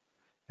well.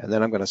 And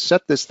then I'm going to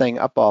set this thing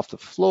up off the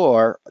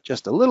floor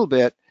just a little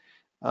bit.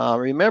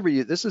 Remember,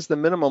 this is the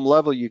minimum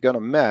level you're going to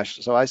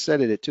mesh. So I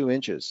set it at 2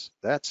 inches.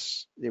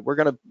 We're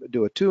going to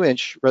do a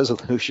 2-inch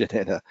resolution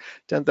in a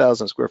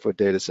 10,000 square foot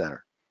data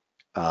center.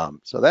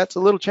 So that's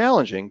a little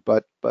challenging,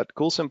 but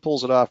CoolSim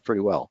pulls it off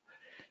pretty well.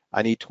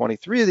 I need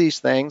 23 of these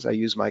things. I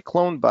use my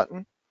clone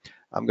button.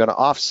 I'm going to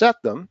offset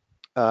them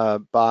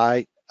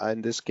by,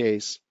 in this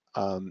case,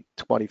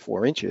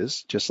 24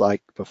 inches, just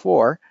like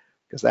before,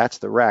 because that's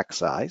the rack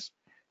size.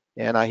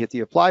 And I hit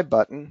the apply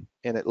button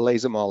and it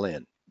lays them all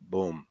in.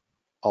 Boom,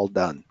 all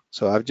done.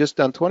 So I've just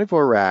done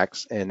 24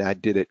 racks and I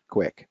did it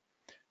quick.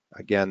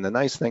 Again, the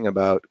nice thing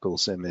about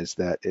CoolSim is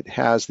that it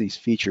has these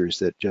features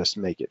that just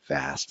make it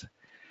fast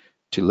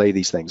to lay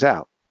these things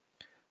out.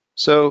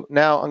 So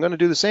now I'm going to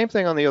do the same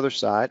thing on the other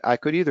side. I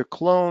could either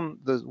clone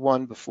the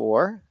one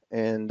before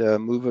and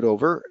move it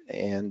over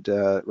and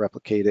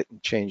replicate it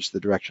and change the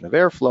direction of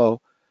airflow,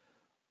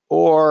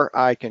 or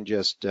I can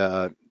just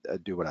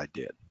do what I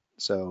did.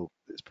 So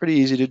it's pretty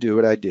easy to do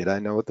what I did. I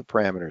know what the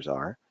parameters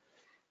are.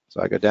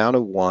 So I go down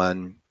to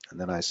 1, and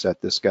then I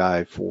set this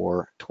guy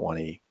for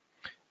 20,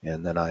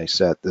 and then I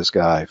set this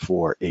guy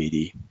for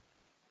 80,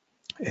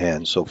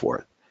 and so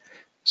forth.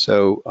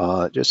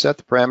 So just set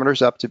the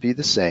parameters up to be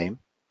the same.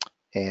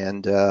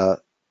 And then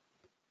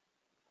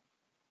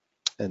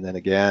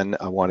again,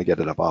 I want to get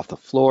it up off the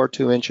floor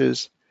 2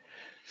 inches.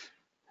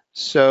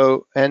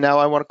 So, and now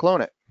I want to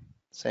clone it.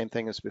 Same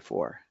thing as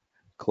before,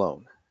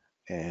 clone.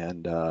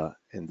 And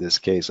in this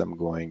case, I'm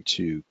going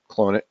to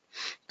clone it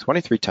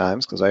 23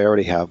 times because I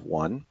already have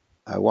one.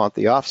 I want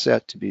the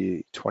offset to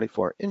be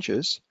 24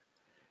 inches.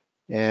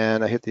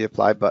 And I hit the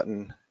apply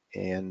button,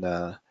 and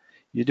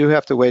you do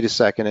have to wait a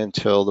second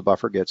until the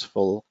buffer gets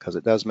full because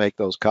it does make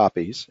those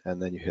copies,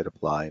 and then you hit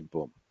apply and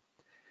boom.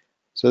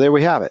 So there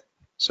we have it.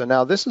 So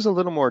now this is a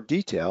little more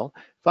detail.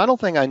 Final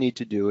thing I need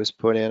to do is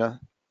put in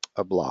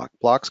a block.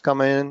 Blocks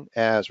come in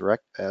as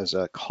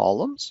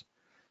columns.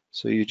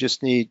 So you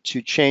just need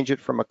to change it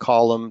from a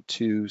column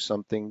to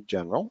something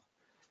general.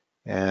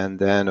 And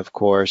then of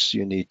course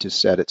you need to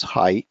set its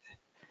height.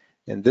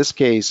 In this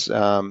case,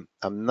 I'm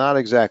not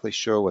exactly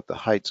sure what the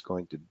height's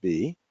going to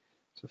be.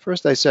 So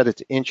first I set it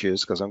to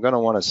inches because I'm going to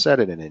want to set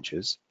it in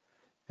inches.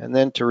 And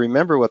then to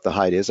remember what the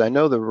height is, I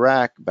know the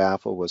rack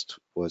baffle was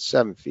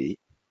 7 feet,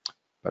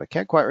 but I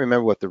can't quite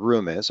remember what the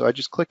room is. So I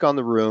just click on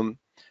the room,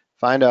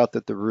 find out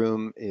that the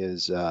room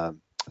is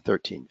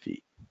 13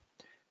 feet.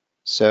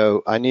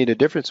 So I need a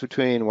difference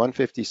between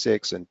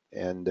 156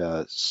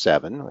 and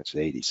 7, which is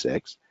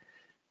 86.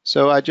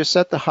 So I just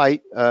set the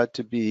height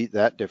to be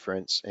that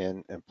difference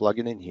and plug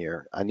it in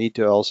here. I need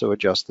to also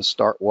adjust the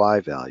start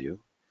Y value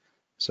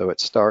so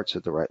it starts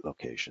at the right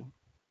location.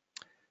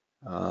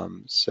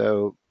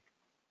 So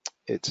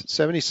it's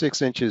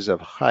 76 inches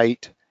of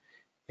height,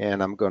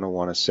 and I'm going to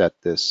want to set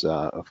this,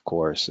 of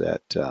course,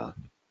 at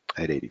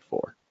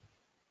 84.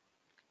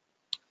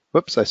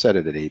 Whoops, I set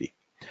it at 80.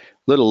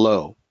 Little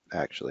low,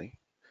 actually,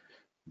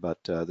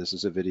 but this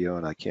is a video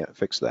and I can't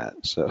fix that.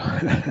 So,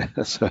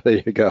 so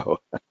there you go.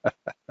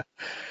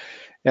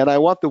 And I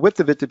want the width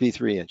of it to be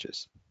 3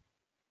 inches.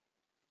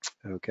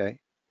 Okay.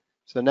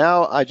 So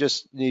now I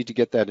just need to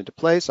get that into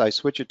place. I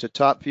switch it to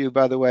top view.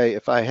 By the way,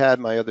 if I had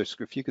my other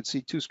screen, if you could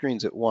see 2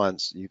 screens at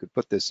once, you could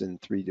put this in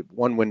 3D,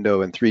 one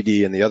window in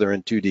 3D and the other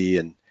in 2D,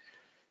 and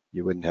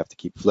you wouldn't have to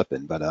keep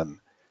flipping. But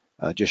I'm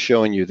just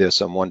showing you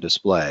this on one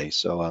display,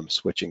 so I'm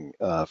switching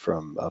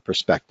from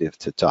perspective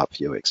to top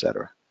view,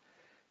 etc.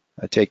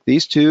 I take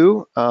these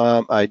two,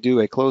 I do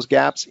a close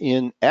gaps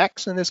in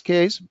X in this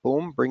case,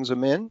 boom, brings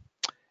them in.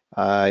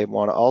 I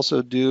want to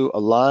also do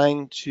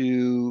align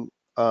to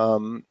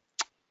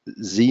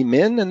Z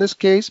min in this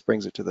case,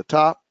 brings it to the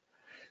top.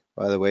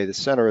 By the way, the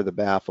center of the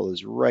baffle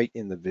is right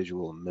in the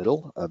visual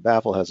middle. A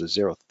baffle has a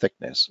 0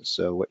 thickness,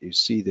 so what you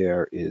see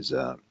there is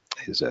a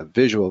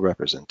visual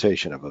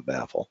representation of a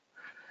baffle.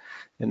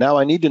 And now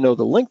I need to know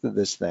the length of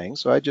this thing,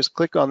 so I just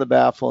click on the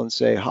baffle and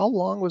say, how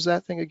long was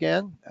that thing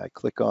again? I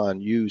click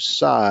on use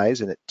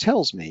size, and it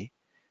tells me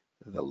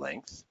the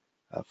length,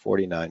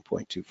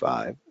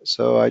 49.25.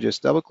 So I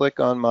just double click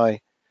on my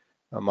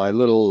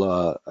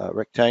little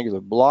rectangular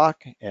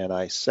block, and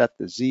I set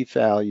the Z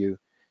value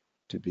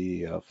to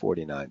be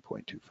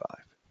 49.25.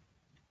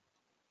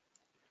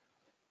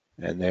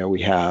 And there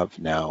we have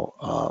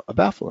now a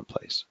baffle in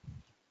place.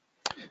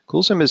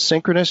 CoolSim is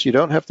synchronous. You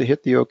don't have to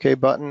hit the OK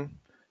button.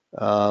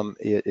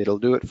 It'll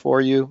do it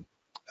for you.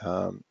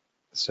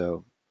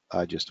 So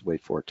I just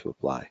wait for it to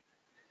apply.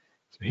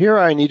 So here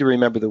I need to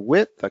remember the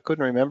width. I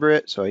couldn't remember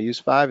it, so I use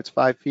 5. It's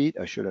 5 feet.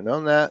 I should have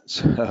known that.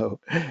 So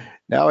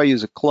now I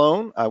use a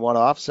clone. I want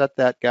to offset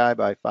that guy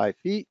by 5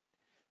 feet.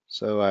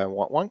 So I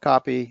want one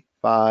copy,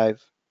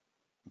 5,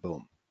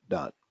 boom,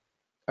 done.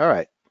 All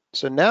right.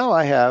 So now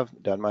I have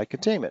done my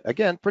containment.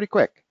 Again, pretty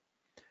quick,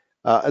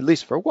 at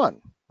least for one,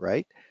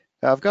 right?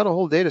 Now I've got a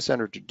whole data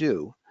center to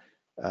do.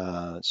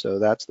 So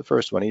that's the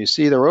first one. And you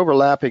see they're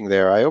overlapping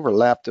there. I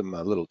overlapped them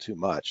a little too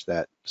much.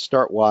 That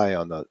start Y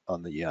on the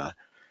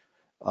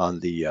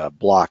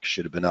block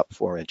should have been up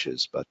 4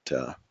 inches, but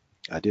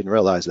I didn't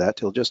realize that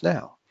till just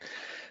now.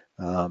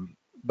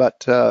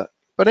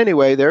 But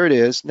anyway, there it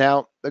is.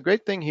 Now the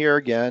great thing here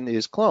again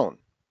is clone.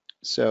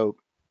 So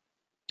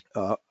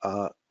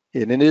and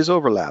it is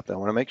overlapped. I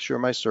want to make sure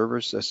my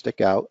servers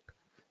stick out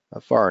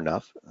far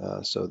enough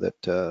so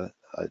that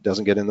it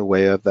doesn't get in the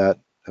way of that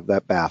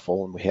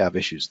baffle, and we have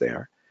issues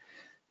there.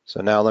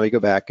 So now let me go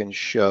back and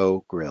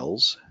show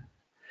grills.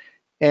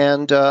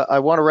 And I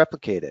want to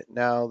replicate it.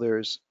 Now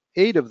there's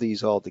 8 of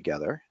these all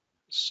together.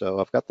 So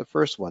I've got the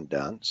first one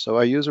done. So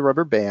I use a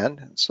rubber band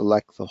and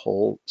select the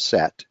whole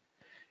set,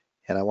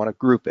 and I want to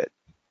group it.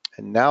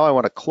 And now I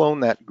want to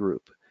clone that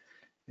group.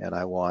 And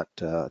I want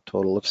a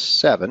total of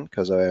 7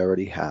 because I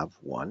already have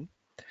one.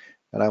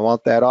 And I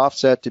want that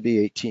offset to be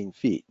 18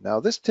 feet. Now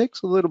this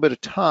takes a little bit of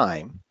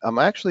time. I'm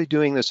actually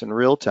doing this in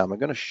real time. I'm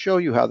going to show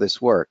you how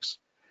this works.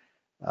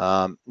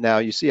 Now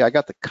you see I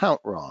got the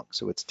count wrong.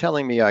 So it's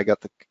telling me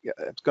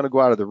it's going to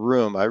go out of the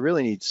room. I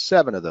really need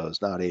 7 of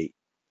those, not 8.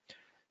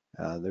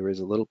 There is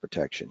a little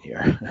protection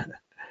here.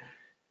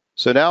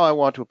 So now I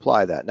want to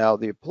apply that. Now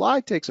the apply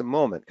takes a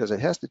moment because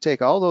it has to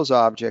take all those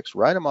objects,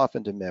 write them off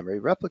into memory,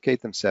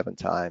 replicate them 7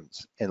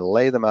 times, and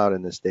lay them out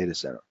in this data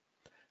center.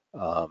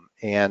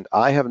 And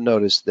I have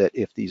noticed that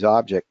if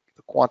the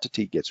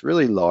quantity gets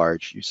really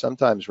large, you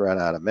sometimes run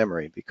out of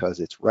memory because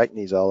it's writing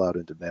these all out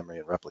into memory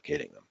and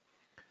replicating them.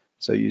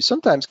 So you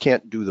sometimes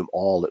can't do them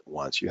all at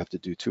once. You have to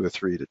do 2 or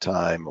 3 at a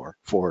time or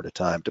 4 at a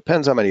time.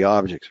 Depends how many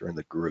objects are in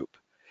the group.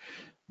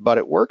 But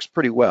it works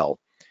pretty well,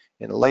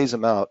 and it lays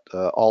them out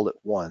all at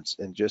once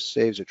and just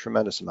saves a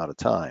tremendous amount of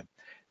time.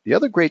 The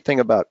other great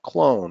thing about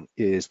clone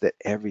is that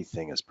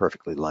everything is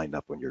perfectly lined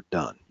up when you're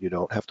done. You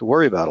don't have to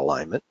worry about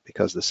alignment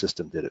because the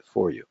system did it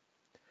for you.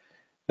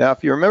 Now,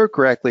 if you remember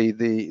correctly,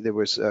 there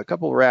was a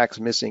couple of racks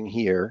missing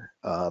here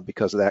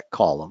because of that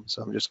column.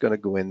 So I'm just going to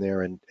go in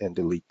there and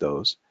delete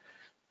those.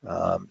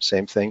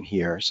 Same thing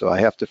here. So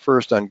I have to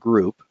first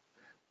ungroup.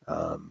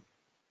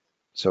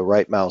 So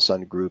right mouse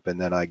ungroup, and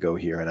then I go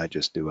here and I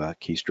just do a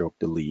keystroke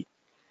delete.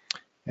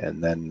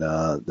 And then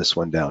this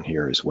one down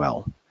here as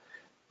well.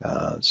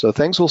 So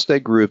things will stay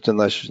grouped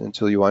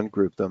until you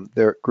ungroup them.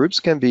 Groups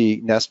can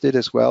be nested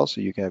as well, so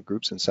you can have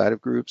groups inside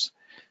of groups.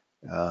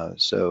 And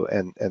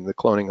the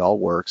cloning all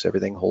works.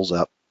 Everything holds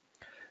up.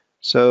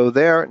 So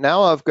there,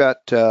 now I've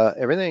got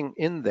everything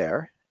in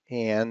there,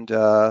 and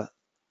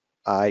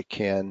I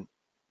can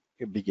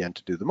begin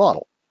to do the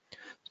model.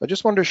 So I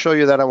just wanted to show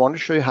you that. I wanted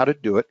to show you how to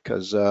do it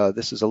because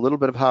this is a little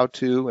bit of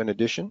how-to in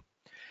addition.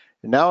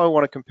 And now I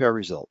want to compare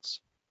results.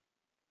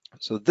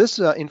 So this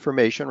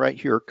information right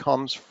here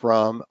comes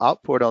from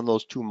output on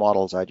those 2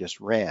 models I just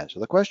ran.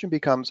 So the question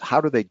becomes, how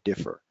do they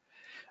differ?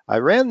 I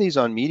ran these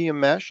on medium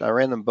mesh. I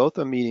ran them both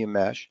on medium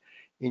mesh.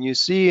 And you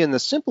see in the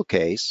simple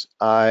case,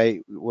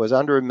 I was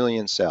under 1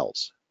 million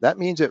cells. That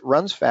means it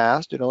runs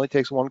fast. It only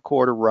takes 1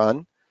 core to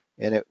run,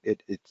 and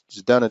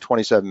it's done in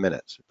 27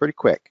 minutes. Pretty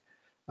quick.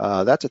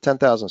 That's a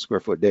 10,000 square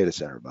foot data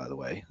center, by the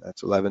way.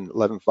 That's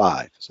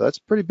 11.5. So that's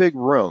a pretty big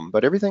room,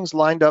 but everything's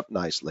lined up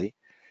nicely.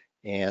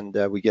 And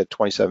we get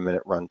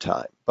 27-minute run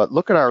time. But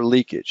look at our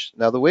leakage.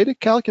 Now the way to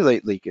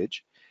calculate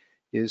leakage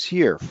is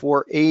here,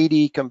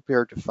 480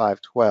 compared to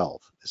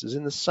 512. This is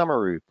in the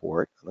summary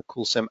report on the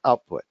CoolSim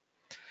output.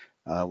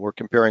 We're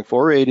comparing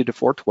 480 to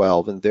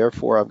 412, and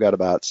therefore I've got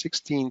about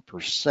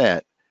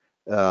 16%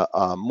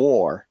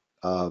 more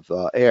of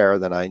air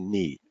than I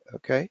need,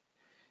 okay?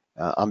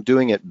 I'm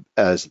doing it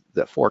as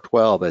the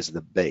 412 as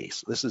the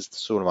base. This is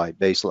sort of my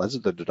baseline. This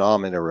is the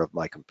denominator of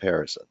my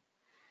comparison.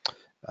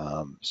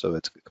 So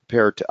it's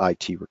compared to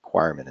IT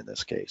requirement in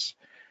this case.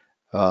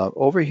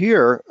 Over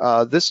here,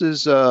 this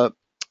is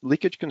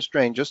leakage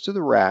constrained just to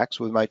the racks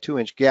with my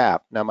 2-inch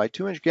gap. Now my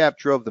 2-inch gap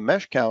drove the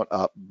mesh count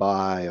up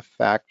by a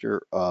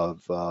factor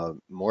of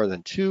more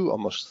than 2,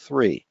 almost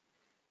 3.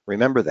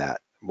 Remember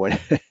that. When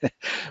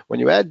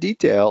you add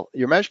detail,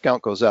 your mesh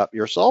count goes up,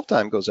 your solve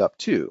time goes up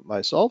too.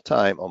 My solve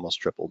time almost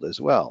tripled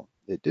as well.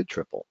 It did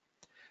triple.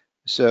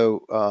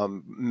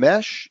 So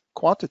mesh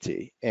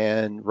quantity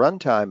and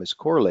runtime is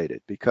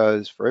correlated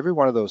because for every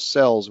one of those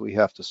cells, we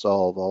have to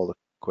solve all the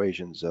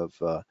equations of,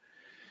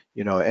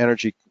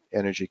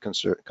 energy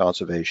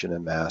conservation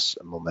and mass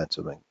and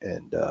momentum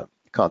and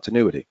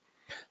continuity.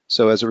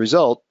 So as a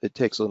result, it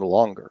takes a little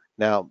longer.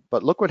 Now,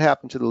 but look what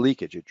happened to the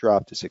leakage. It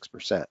dropped to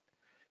 6%.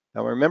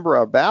 Now remember,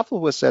 our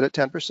baffle was set at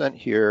 10%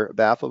 here,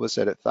 baffle was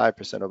set at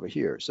 5% over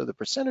here. So the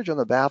percentage on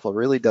the baffle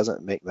really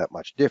doesn't make that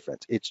much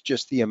difference. It's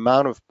just the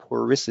amount of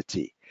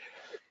porosity,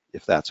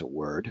 if that's a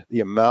word,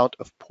 the amount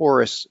of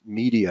porous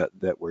media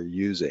that we're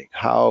using.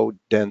 How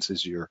dense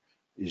is your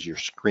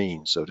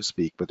screen, so to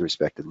speak, with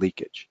respect to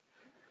leakage?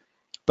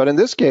 But in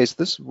this case,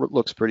 this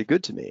looks pretty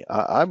good to me.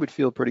 I would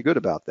feel pretty good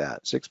about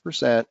that,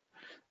 6%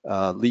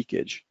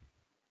 leakage.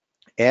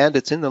 And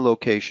it's in the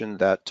location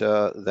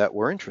that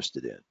we're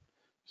interested in.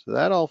 So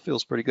that all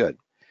feels pretty good.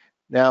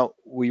 Now,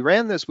 we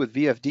ran this with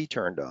VFD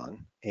turned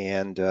on,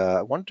 and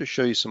I wanted to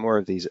show you some more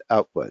of these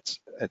outputs.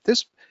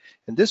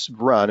 In this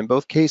run, in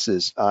both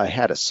cases, I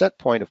had a set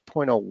point of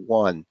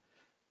 0.01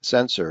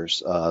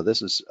 sensors.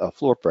 This is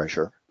floor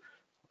pressure.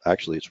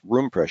 Actually, it's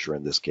room pressure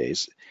in this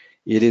case.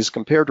 It is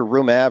compared to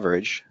room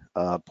average,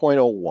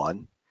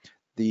 0.01.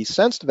 The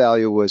sensed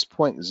value was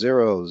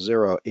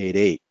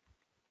 0.0088.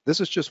 This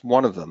is just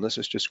one of them. This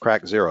is just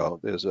crack 0.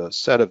 There's a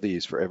set of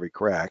these for every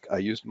crack. I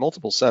used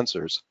multiple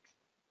sensors.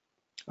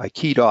 I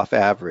keyed off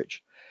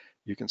average.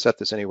 You can set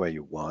this any way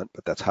you want,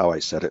 but that's how I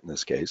set it in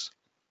this case.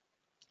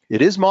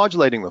 It is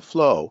modulating the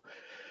flow.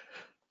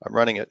 I'm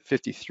running at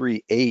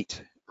 53.8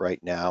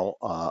 right now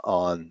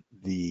on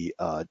the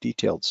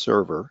detailed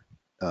server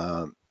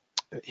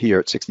here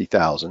at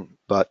 60,000,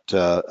 but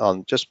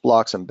on just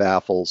blocks and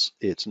baffles,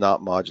 it's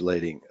not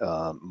modulating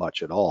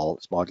much at all.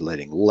 It's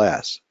modulating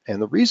less.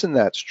 And the reason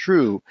that's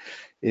true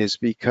is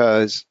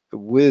because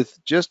with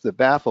just the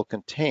baffle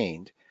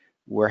contained,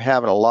 we're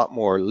having a lot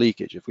more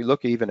leakage. If we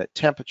look even at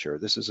temperature,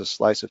 this is a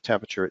slice of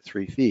temperature at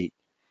 3 feet.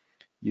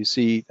 You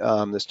see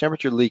this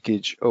temperature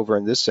leakage over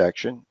in this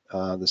section,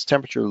 this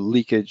temperature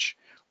leakage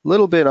a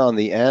little bit on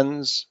the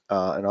ends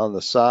and on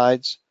the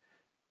sides,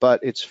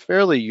 but it's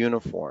fairly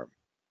uniform.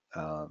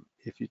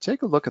 If you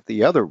take a look at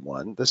the other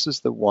one, this is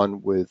the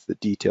one with the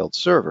detailed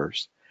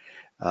servers,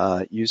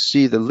 you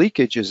see the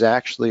leakage is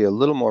actually a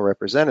little more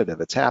representative.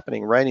 It's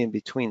happening right in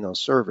between those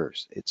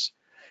servers.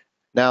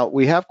 Now,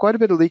 we have quite a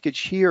bit of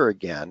leakage here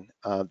again.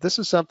 This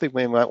is something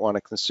we might want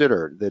to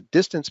consider. The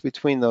distance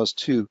between those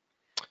two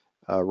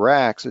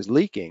racks is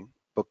leaking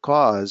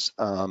because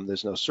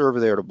there's no server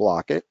there to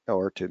block it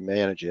or to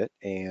manage it,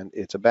 and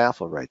it's a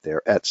baffle right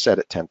there set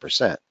at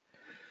 10%.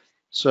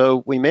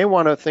 So we may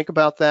want to think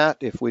about that.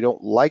 If we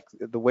don't like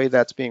the way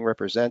that's being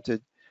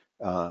represented,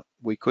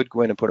 we could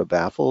go in and put a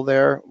baffle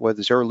there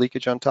with zero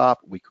leakage on top.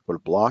 We could put a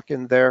block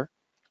in there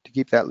to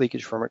keep that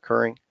leakage from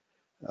occurring.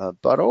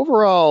 But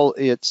overall,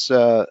 it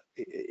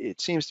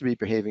seems to be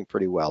behaving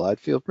pretty well. I'd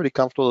feel pretty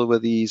comfortable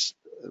with these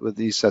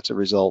sets of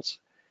results.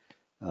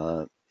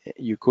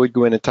 You could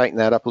go in and tighten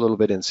that up a little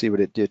bit and see what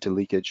it did to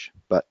leakage,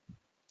 but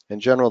in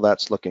general,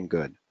 that's looking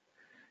good.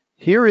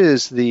 Here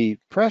is the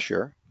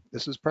pressure.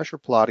 This is pressure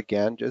plot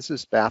again. This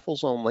is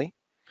baffles only.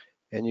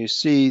 And you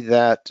see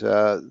that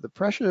the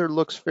pressure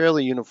looks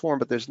fairly uniform,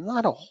 but there's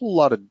not a whole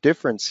lot of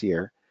difference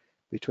here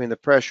between the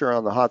pressure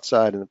on the hot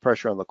side and the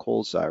pressure on the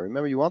cold side.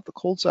 Remember, you want the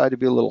cold side to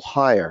be a little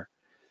higher.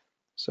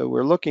 So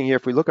we're looking here,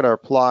 if we look at our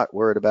plot,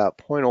 we're at about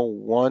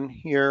 0.01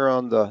 here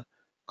on the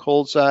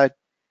cold side.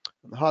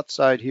 On the hot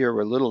side here,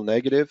 we're a little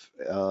negative.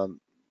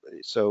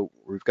 So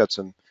we've got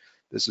some,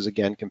 this is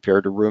again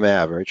compared to room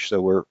average.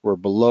 So we're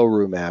below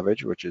room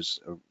average, which is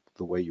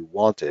the way you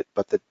want it,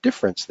 but the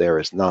difference there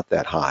is not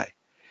that high.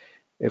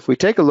 If we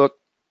take a look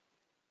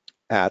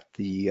at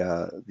the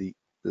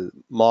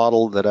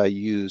model that I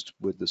used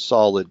with the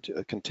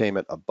solid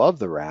containment above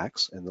the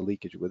racks and the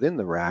leakage within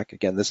the rack,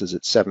 again, this is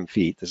at 7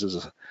 feet. This is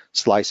a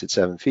slice at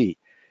 7 feet.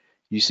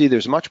 You see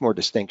there's much more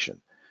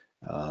distinction.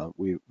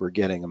 We're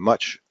getting a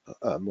much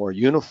more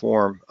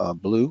uniform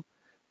blue,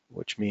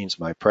 which means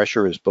my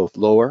pressure is both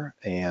lower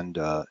and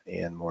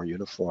more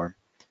uniform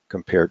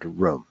compared to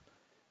room.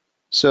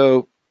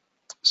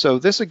 So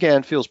this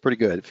again feels pretty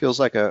good. It feels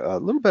like a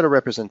little better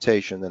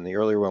representation than the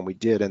earlier one we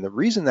did. And the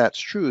reason that's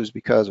true is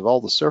because of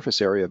all the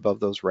surface area above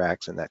those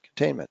racks and that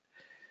containment.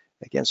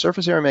 Again,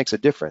 surface area makes a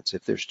difference.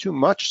 If there's too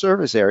much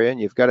surface area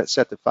and you've got it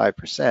set to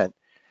 5%,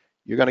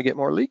 you're going to get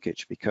more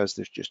leakage because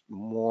there's just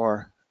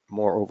more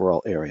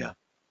overall area.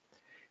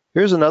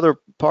 Here's another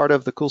part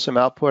of the CoolSim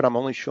output. I'm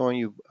only showing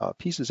you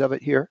pieces of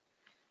it here.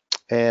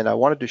 And I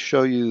wanted to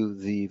show you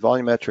the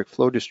volumetric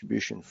flow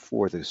distribution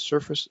for the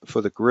surface,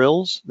 for the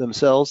grills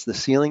themselves, the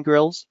ceiling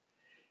grills.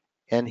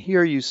 And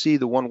here you see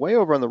the one way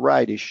over on the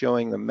right is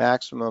showing the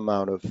maximum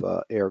amount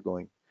of air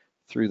going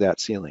through that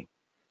ceiling.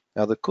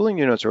 Now the cooling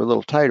units are a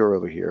little tighter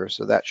over here,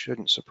 so that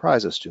shouldn't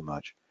surprise us too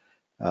much.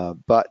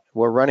 But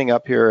we're running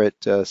up here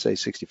at say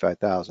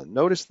 65,000.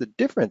 Notice the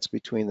difference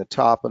between the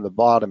top and the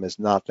bottom is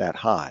not that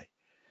high.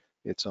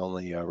 It's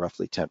only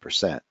roughly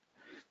 10%.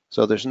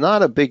 So there's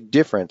not a big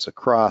difference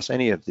across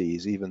any of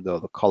these, even though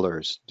the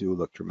colors do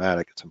look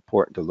dramatic. It's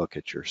important to look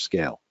at your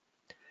scale.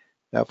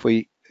 Now, if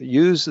we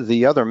use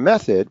the other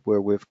method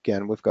where we've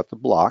got the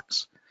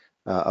blocks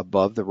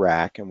above the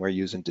rack, and we're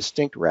using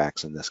distinct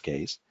racks in this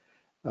case,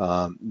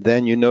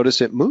 then you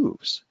notice it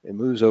moves. It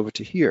moves over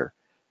to here.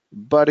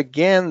 But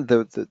again,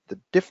 the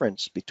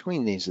difference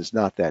between these is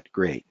not that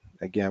great.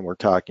 Again, we're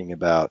talking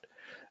about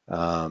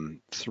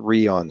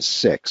 3 on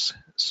 6.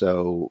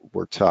 So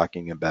we're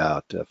talking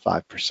about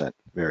 5%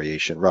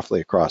 variation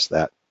roughly across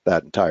that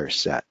entire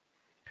set.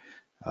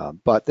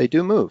 But they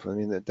do move. I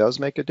mean, it does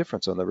make a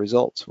difference on the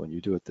results when you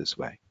do it this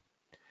way.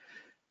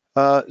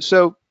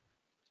 So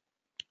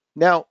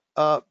now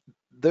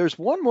there's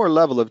one more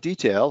level of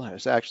detail.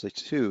 There's actually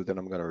 2 that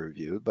I'm going to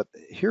review, but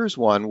here's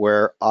one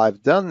where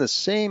I've done the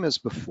same as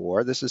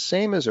before. This is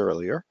same as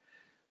earlier,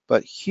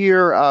 but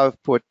here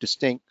I've put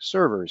distinct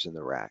servers in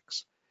the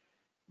racks.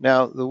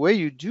 Now, the way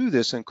you do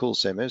this in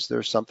CoolSim is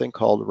there's something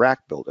called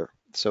Rack Builder.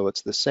 So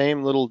it's the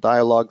same little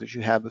dialog that you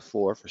had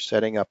before for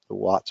setting up the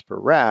watts per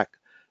rack.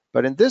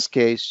 But in this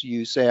case,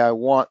 you say, I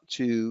want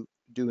to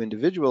do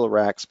individual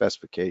rack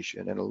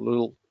specification, and a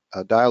little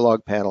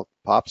dialog panel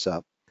pops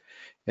up,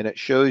 and it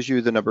shows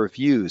you the number of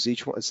views.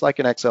 Each one, it's like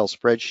an Excel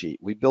spreadsheet.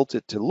 We built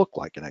it to look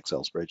like an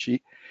Excel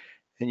spreadsheet.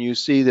 And you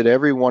see that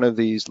every one of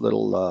these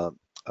little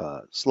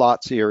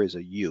slots here is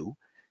a U.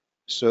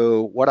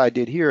 So what I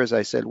did here is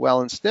I said,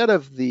 well, instead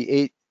of the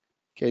 8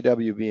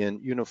 kW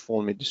being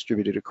uniformly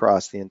distributed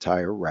across the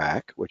entire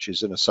rack, which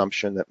is an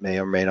assumption that may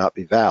or may not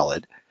be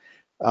valid,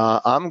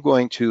 I'm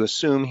going to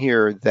assume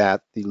here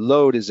that the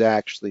load is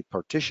actually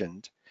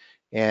partitioned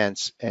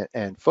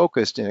and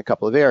focused in a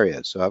couple of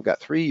areas. So I've got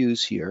 3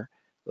 U's here.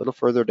 A little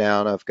further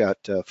down, I've got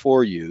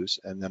 4 U's,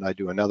 and then I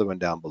do another one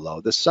down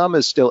below. The sum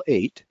is still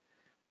 8,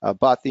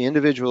 but the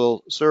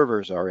individual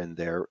servers are in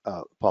there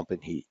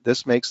pumping heat.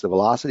 This makes the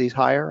velocities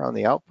higher on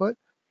the output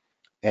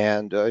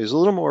and is a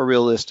little more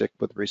realistic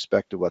with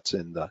respect to what's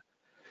in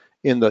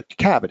the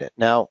cabinet.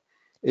 Now,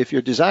 if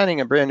you're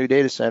designing a brand new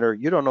data center,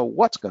 you don't know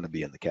what's going to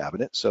be in the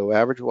cabinet, so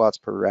average watts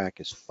per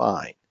rack is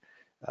fine.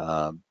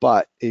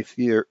 But if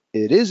it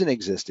is an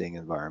existing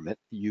environment,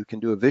 you can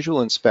do a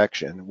visual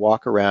inspection,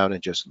 walk around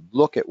and just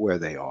look at where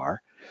they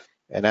are.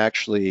 And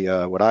actually,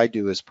 what I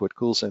do is put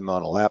CoolSim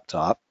on a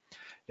laptop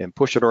and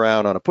push it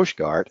around on a push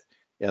cart.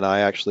 And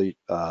I actually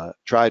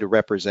try to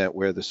represent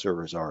where the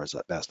servers are as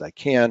best I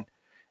can.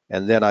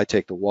 And then I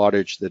take the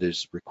wattage that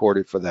is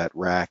recorded for that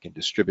rack and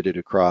distribute it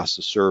across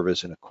the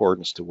service in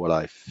accordance to what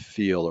I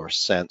feel or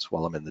sense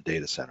while I'm in the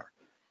data center.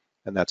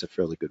 And that's a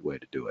fairly good way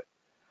to do it.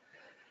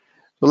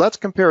 So let's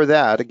compare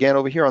that. Again,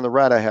 over here on the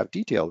right, I have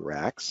detailed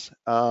racks.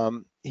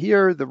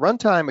 Here, the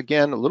runtime,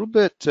 again, a little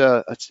bit,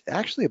 it's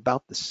actually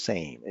about the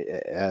same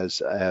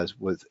as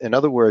with, in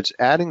other words,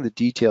 adding the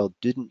detail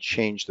didn't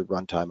change the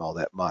runtime all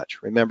that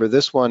much. Remember,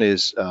 this one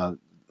is the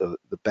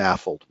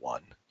baffled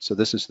one. So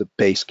this is the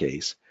base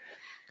case.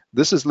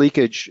 This is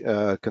leakage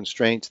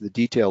constrained to the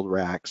detailed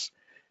racks,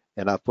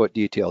 and I've put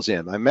details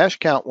in. My mesh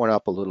count went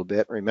up a little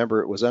bit.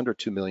 Remember, it was under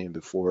 2 million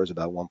before. It was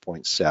about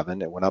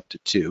 1.7. It went up to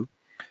 2.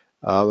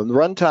 The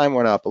runtime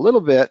went up a little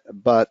bit,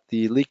 but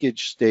the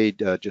leakage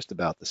stayed just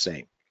about the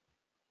same.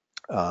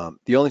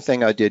 The only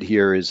thing I did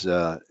here is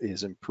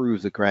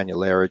improve the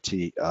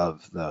granularity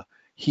of the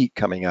heat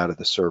coming out of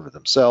the server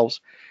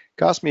themselves.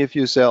 Cost me a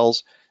few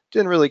cells.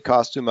 Didn't really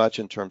cost too much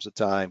in terms of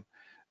time.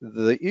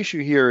 The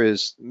issue here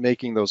is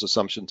making those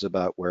assumptions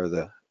about where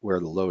the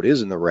load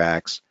is in the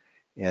racks,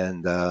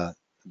 and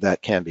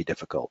that can be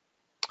difficult.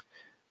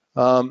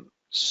 So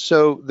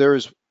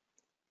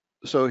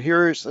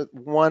here's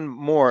one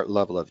more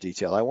level of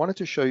detail. I wanted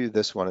to show you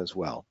this one as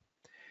well.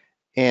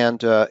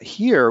 And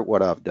here,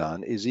 what I've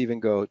done is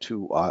even go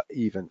to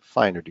even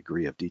finer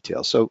degree of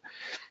detail. So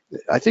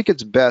I think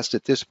it's best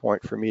at this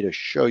point for me to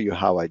show you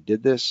how I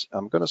did this.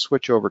 I'm going to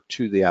switch over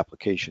to the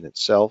application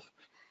itself.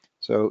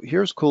 So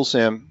here's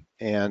CoolSim,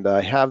 and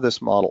I have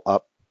this model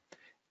up,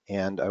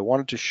 and I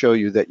wanted to show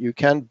you that you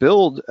can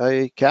build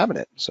a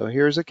cabinet. So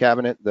here's a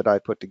cabinet that I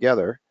put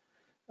together.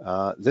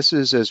 This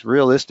is as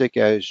realistic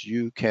as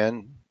you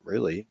can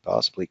really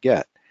possibly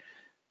get.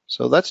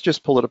 So let's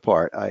just pull it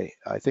apart. I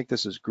think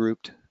this is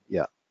grouped.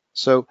 Yeah.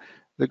 So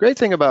the great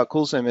thing about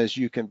CoolSim is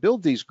you can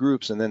build these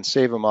groups and then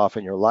save them off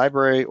in your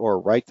library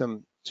or write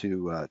them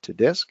to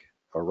disk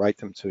or write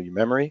them to your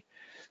memory.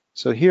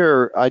 So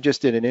here I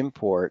just did an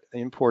import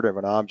of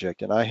an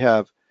object, and I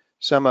have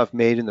some I've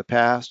made in the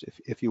past.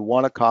 If you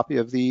want a copy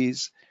of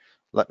these,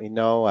 let me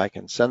know. I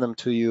can send them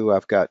to you.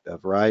 I've got a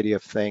variety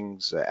of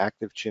things,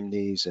 active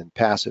chimneys and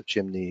passive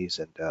chimneys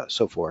and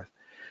so forth.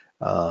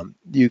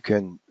 You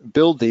can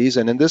build these,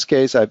 and in this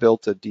case, I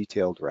built a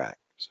detailed rack.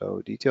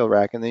 So detailed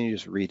rack, and then you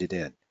just read it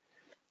in.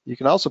 You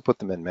can also put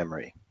them in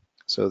memory.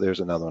 So there's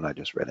another one I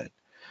just read in.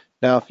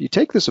 Now, if you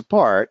take this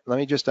apart, let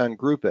me just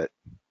ungroup it.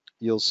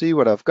 You'll see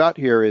what I've got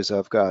here is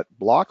I've got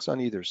blocks on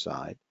either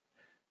side.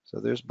 So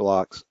there's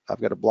blocks. I've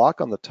got a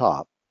block on the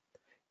top.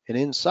 And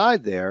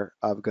inside there,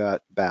 I've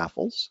got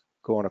baffles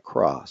going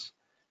across.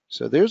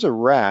 So there's a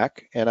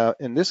rack. And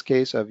in this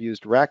case, I've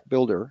used Rack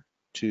Builder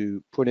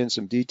to put in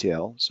some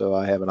detail. So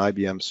I have an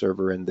IBM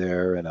server in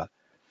there and I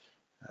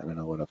don't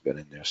know what I've got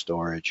in there,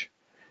 storage.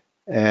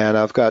 And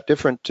I've got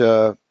different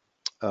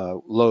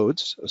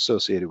loads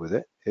associated with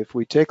it. If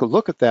we take a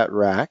look at that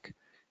rack,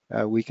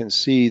 we can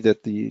see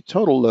that the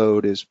total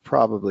load is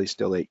probably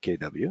still 8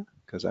 kW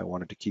because I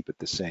wanted to keep it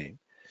the same.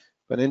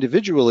 But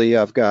individually,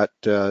 I've got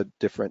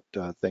different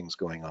things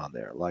going on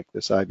there, like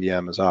this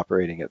IBM is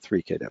operating at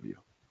 3 kW.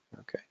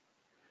 Okay.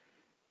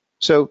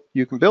 So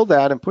you can build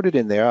that and put it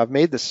in there. I've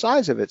made the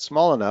size of it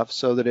small enough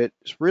so that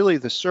it's really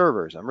the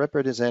servers. I'm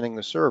representing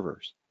the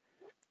servers.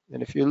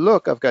 And if you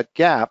look, I've got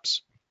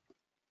gaps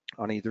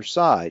on either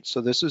side.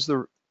 So this is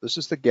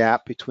the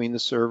gap between the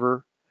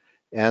server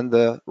and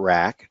the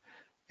rack.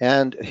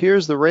 And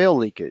here's the rail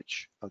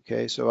leakage.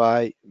 Okay, so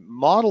I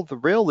modeled the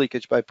rail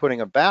leakage by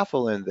putting a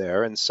baffle in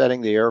there and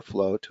setting the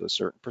airflow to a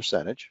certain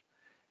percentage.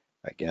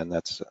 Again,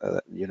 that's,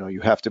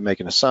 you have to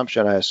make an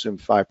assumption. I assume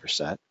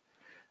 5%.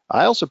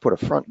 I also put a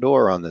front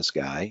door on this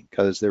guy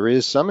because there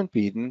is some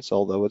impedance,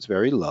 although it's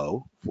very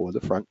low for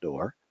the front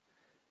door.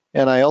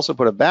 And I also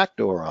put a back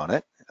door on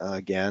it.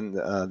 Again,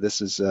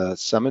 this is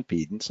some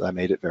impedance. I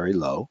made it very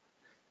low.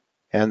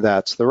 And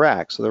that's the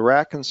rack. So the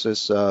rack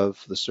consists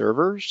of the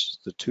servers,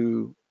 the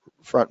two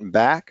front and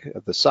back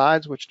of the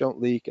sides, which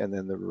don't leak, and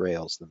then the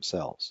rails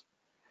themselves.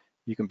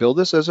 You can build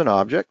this as an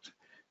object,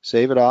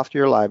 save it off to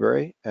your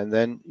library, and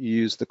then you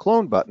use the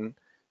clone button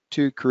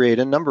to create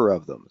a number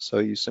of them. So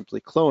you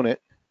simply clone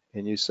it,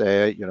 and you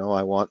say,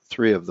 I want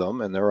 3 of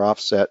them, and they're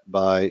offset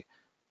by,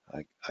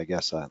 I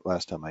guess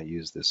last time I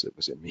used this, it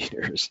was in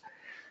meters.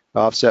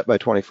 offset by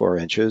 24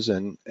 inches,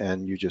 and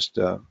you just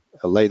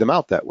lay them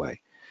out that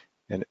way,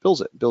 and it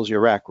builds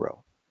your rack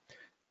row.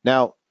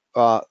 Now,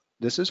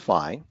 this is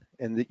fine,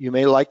 and you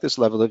may like this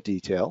level of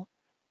detail.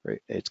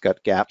 Right? It's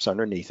got gaps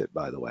underneath it,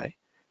 by the way,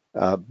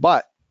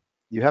 but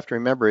you have to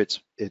remember it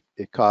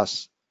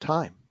costs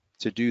time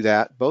to do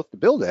that, both to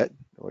build it,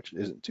 which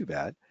isn't too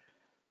bad,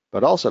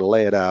 but also to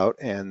lay it out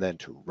and then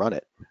to run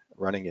it.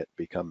 Running it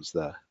becomes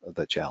the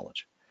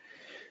challenge.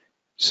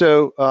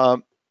 So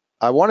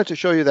I wanted to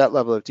show you that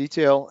level of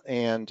detail,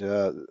 and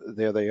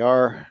there they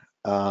are.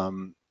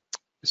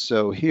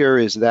 So here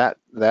is that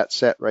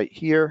set right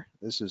here.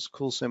 This is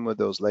CoolSim with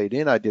those laid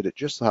in. I did it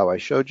just how I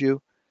showed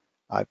you.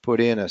 I put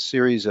in a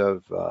series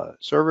of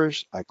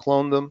servers. I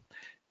cloned them.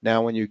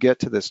 Now, when you get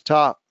to this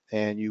top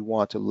and you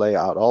want to lay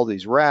out all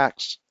these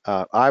racks,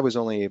 I was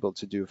only able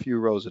to do a few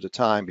rows at a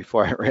time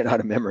before I ran out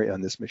of memory on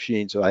this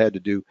machine. So I had to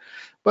do,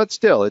 but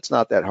still, it's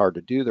not that hard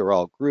to do. They're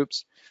all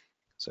groups.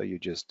 So you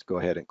just go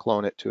ahead and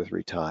clone it 2 or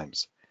 3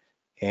 times.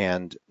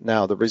 And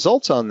now the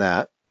results on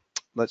that,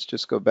 let's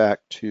just go back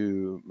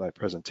to my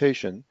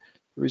presentation.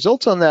 The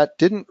results on that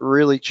didn't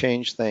really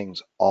change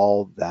things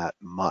all that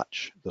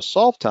much. The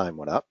solve time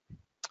went up.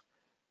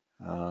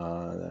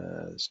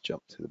 Let's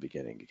jump to the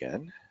beginning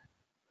again.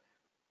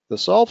 The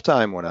solve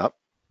time went up,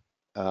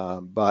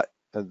 but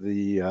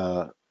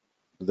the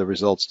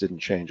results didn't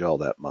change all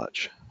that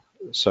much.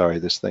 Sorry,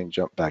 this thing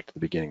jumped back to the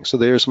beginning. So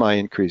there's my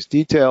increased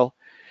detail.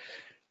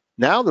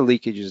 Now the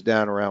leakage is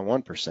down around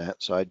 1%,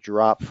 so I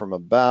dropped from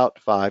about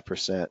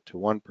 5% to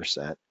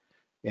 1%,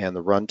 and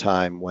the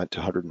runtime went to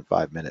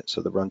 105 minutes.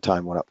 So the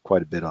runtime went up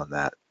quite a bit on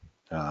that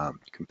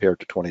compared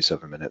to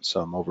 27 minutes.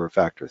 So I'm over a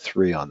factor of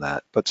 3 on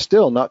that, but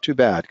still not too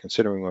bad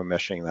considering we're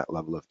meshing that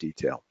level of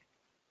detail.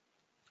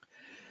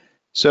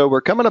 So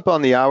we're coming up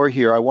on the hour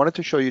here. I wanted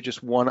to show you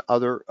just one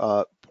other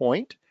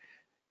point.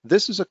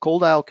 This is a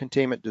cold aisle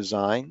containment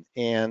design,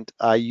 and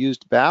I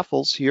used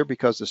baffles here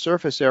because the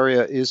surface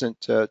area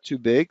isn't too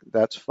big.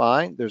 That's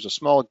fine. There's a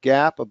small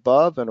gap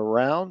above and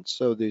around,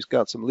 so there's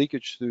got some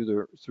leakage through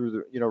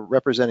the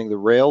representing the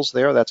rails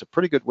there. That's a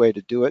pretty good way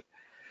to do it.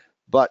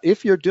 But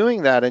if you're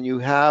doing that and you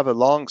have a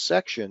long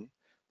section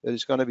that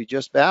is going to be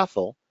just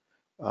baffle,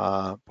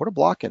 put a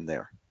block in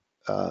there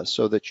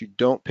so that you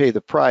don't pay the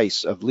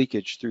price of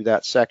leakage through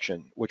that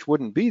section, which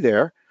wouldn't be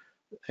there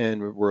in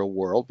the real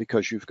world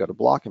because you've got a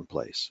block in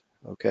place.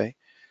 Okay,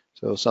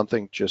 so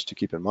something just to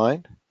keep in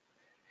mind.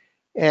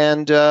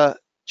 And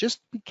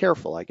just be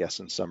careful, I guess,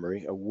 in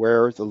summary, of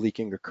where the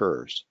leaking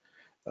occurs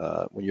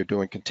when you're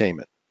doing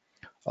containment.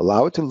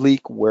 Allow it to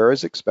leak where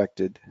is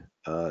expected.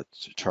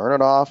 To turn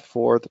it off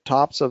for the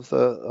tops of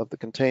the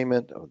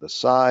containment, or the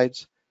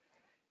sides.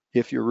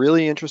 If you're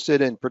really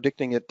interested in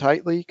predicting it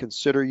tightly,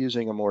 consider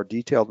using a more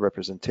detailed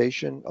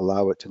representation.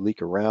 Allow it to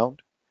leak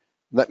around.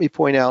 Let me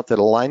point out that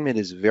alignment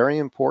is very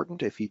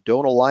important. If you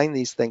don't align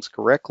these things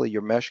correctly,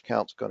 your mesh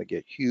count's going to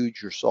get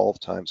huge. Your solve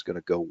time's going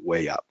to go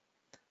way up.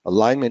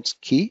 Alignment's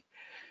key.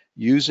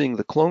 Using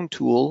the clone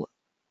tool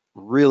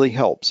really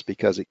helps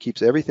because it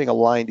keeps everything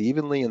aligned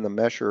evenly and the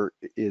mesher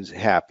is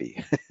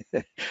happy.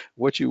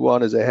 What you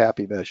want is a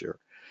happy mesher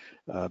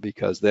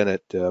because then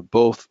it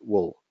both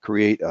will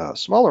create a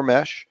smaller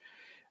mesh.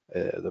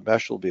 The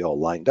mesh will be all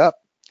lined up,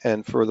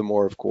 and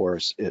furthermore, of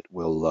course, it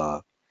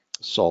will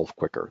solve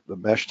quicker. The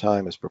mesh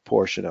time is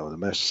proportional, the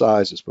mesh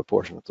size is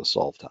proportional to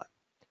solve time.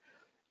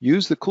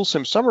 Use the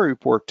CoolSim summary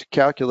report to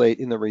calculate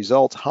in the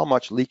results how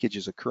much leakage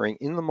is occurring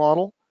in the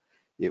model.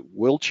 It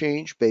will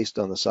change based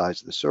on the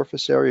size of the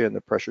surface area and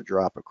the pressure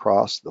drop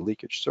across the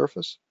leakage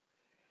surface.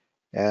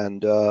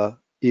 And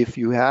if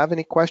you have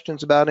any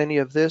questions about any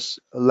of this,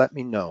 let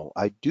me know.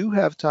 I do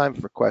have time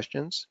for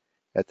questions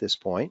at this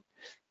point.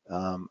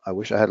 I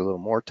wish I had a little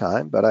more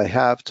time, but I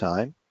have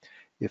time.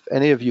 If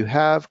any of you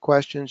have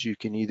questions, you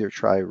can either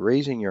try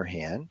raising your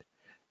hand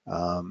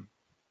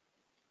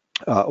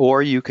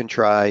or you can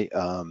try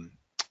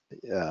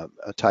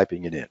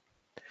typing it in.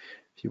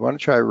 If you want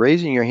to try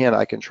raising your hand,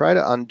 I can try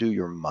to undo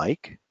your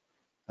mic,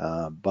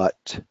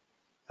 but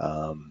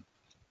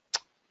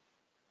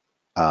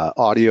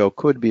audio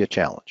could be a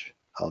challenge.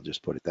 I'll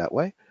just put it that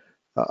way.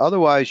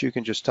 Otherwise, you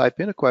can just type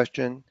in a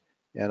question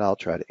and I'll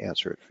try to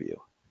answer it for you.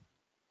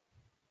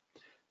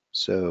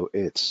 So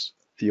it's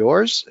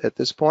yours at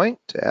this point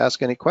to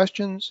ask any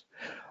questions.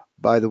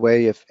 By the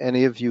way, if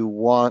any of you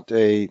want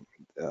a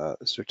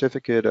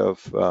certificate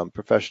of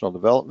professional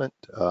development,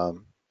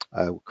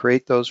 I will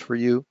create those for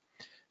you.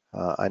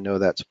 I know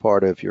that's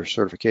part of your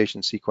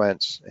certification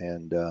sequence,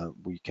 and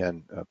we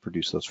can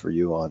produce those for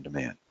you on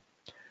demand.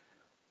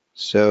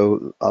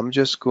 So I'm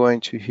just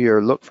going to here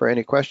look for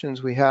any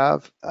questions we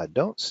have. I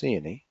don't see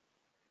any.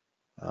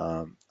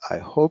 I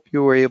hope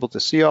you were able to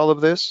see all of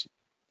this.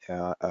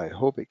 I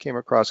hope it came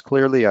across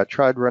clearly. I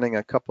tried running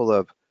a couple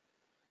of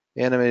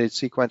animated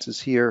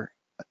sequences here.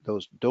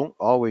 Those don't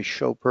always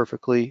show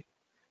perfectly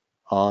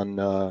on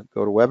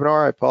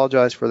GoToWebinar. I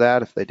apologize for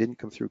that if they didn't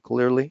come through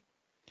clearly.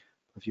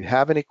 If you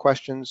have any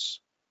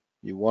questions,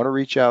 you want to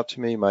reach out to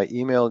me, my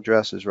email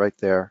address is right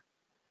there.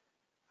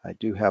 I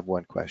do have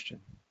one question.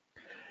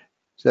 It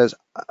says,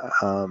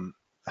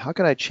 how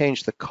can I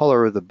change the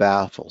color of the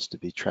baffles to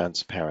be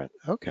transparent?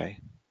 Okay,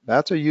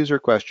 that's a user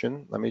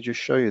question. Let me just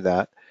show you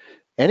that.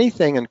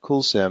 Anything in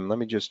CoolSim, let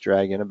me just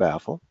drag in a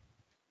baffle.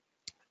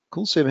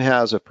 CoolSim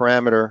has a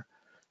parameter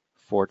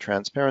for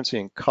transparency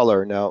and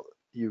color. Now,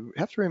 you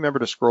have to remember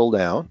to scroll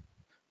down,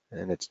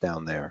 and it's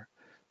down there.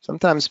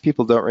 Sometimes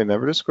people don't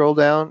remember to scroll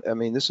down. I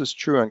mean, this is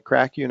true on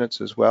crack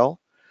units as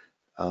well.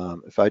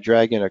 If I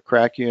drag in a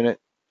crack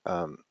unit,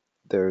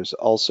 there's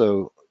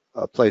also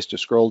a place to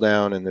scroll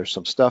down, and there's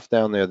some stuff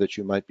down there that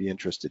you might be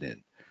interested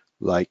in.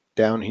 Like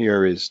down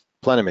here is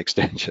plenum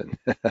extension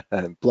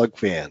and plug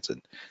fans.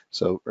 And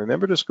so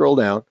remember to scroll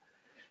down. In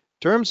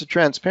terms of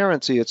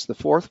transparency, it's the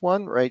fourth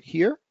one right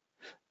here.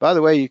 By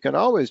the way, you can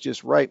always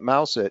just right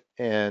mouse it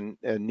and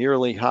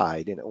nearly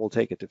hide, and it will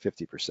take it to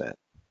 50%.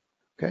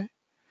 Okay.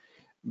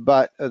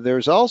 But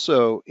there's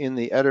also in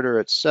the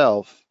editor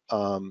itself,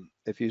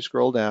 if you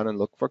scroll down and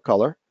look for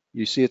color,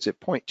 you see it's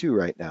at 0.2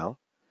 right now.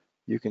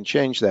 You can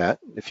change that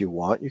if you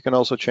want. You can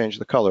also change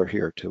the color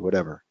here to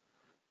whatever,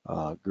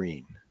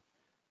 green.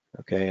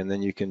 Okay, and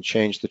then you can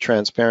change the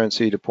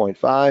transparency to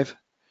 0.5,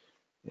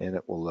 and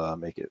it will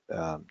make it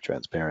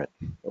transparent.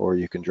 Or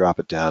you can drop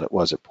it down. It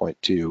was at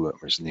 0.2.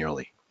 It was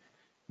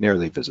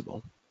nearly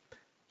visible.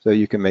 So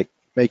you can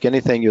make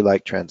anything you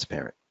like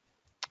transparent.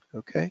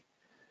 Okay,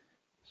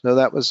 so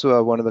that was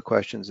one of the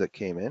questions that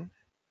came in.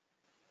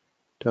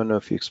 Don't know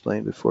if you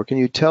explained before. Can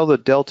you tell the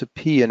delta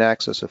P in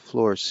access of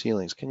floors,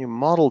 ceilings? Can you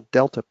model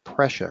delta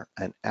pressure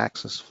and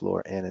access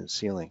floor and in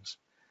ceilings?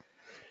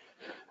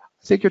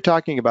 I think you're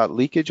talking about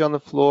leakage on the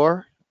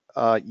floor.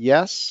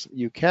 Yes,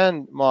 you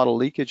can model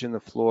leakage in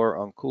the floor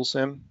on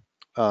CoolSim.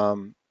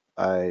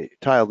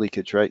 Tile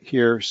leakage right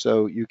here.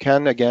 So you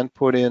can, again,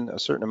 put in a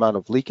certain amount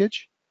of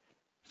leakage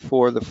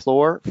for the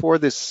floor. For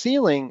the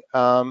ceiling,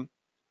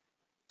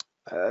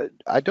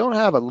 I don't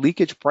have a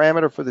leakage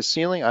parameter for the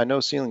ceiling. I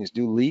know ceilings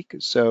do leak.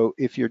 So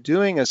if you're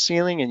doing a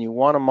ceiling and you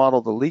want to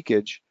model the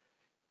leakage,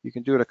 you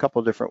can do it a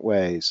couple different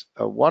ways.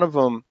 One of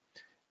them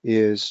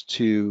is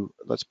to,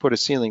 let's put a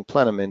ceiling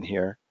plenum in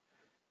here,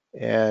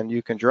 and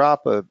you can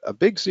drop a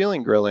big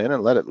ceiling grill in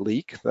and let it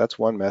leak. That's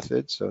one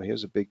method. So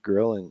here's a big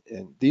grill,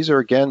 and these are,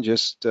 again,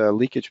 just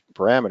leakage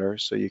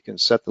parameters, so you can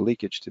set the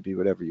leakage to be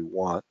whatever you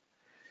want.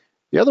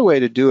 The other way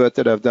to do it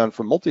that I've done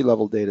for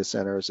multi-level data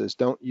centers is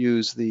don't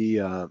use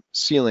the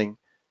ceiling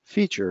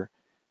feature.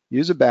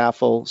 Use a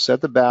baffle,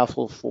 set the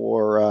baffle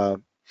for,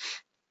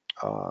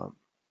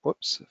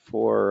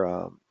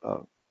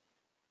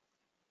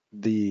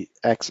 the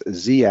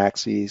Z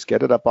axis,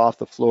 get it up off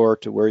the floor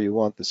to where you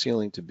want the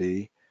ceiling to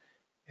be,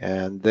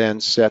 and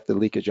then set the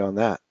leakage on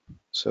that.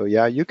 So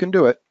yeah, you can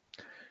do it.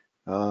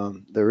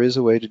 There is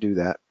a way to do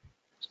that.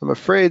 So I'm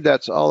afraid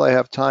that's all I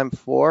have time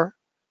for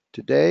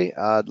today.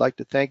 I'd like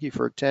to thank you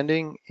for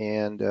attending,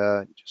 and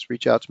just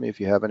reach out to me if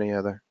you have any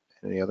other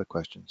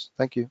questions.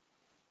 Thank you.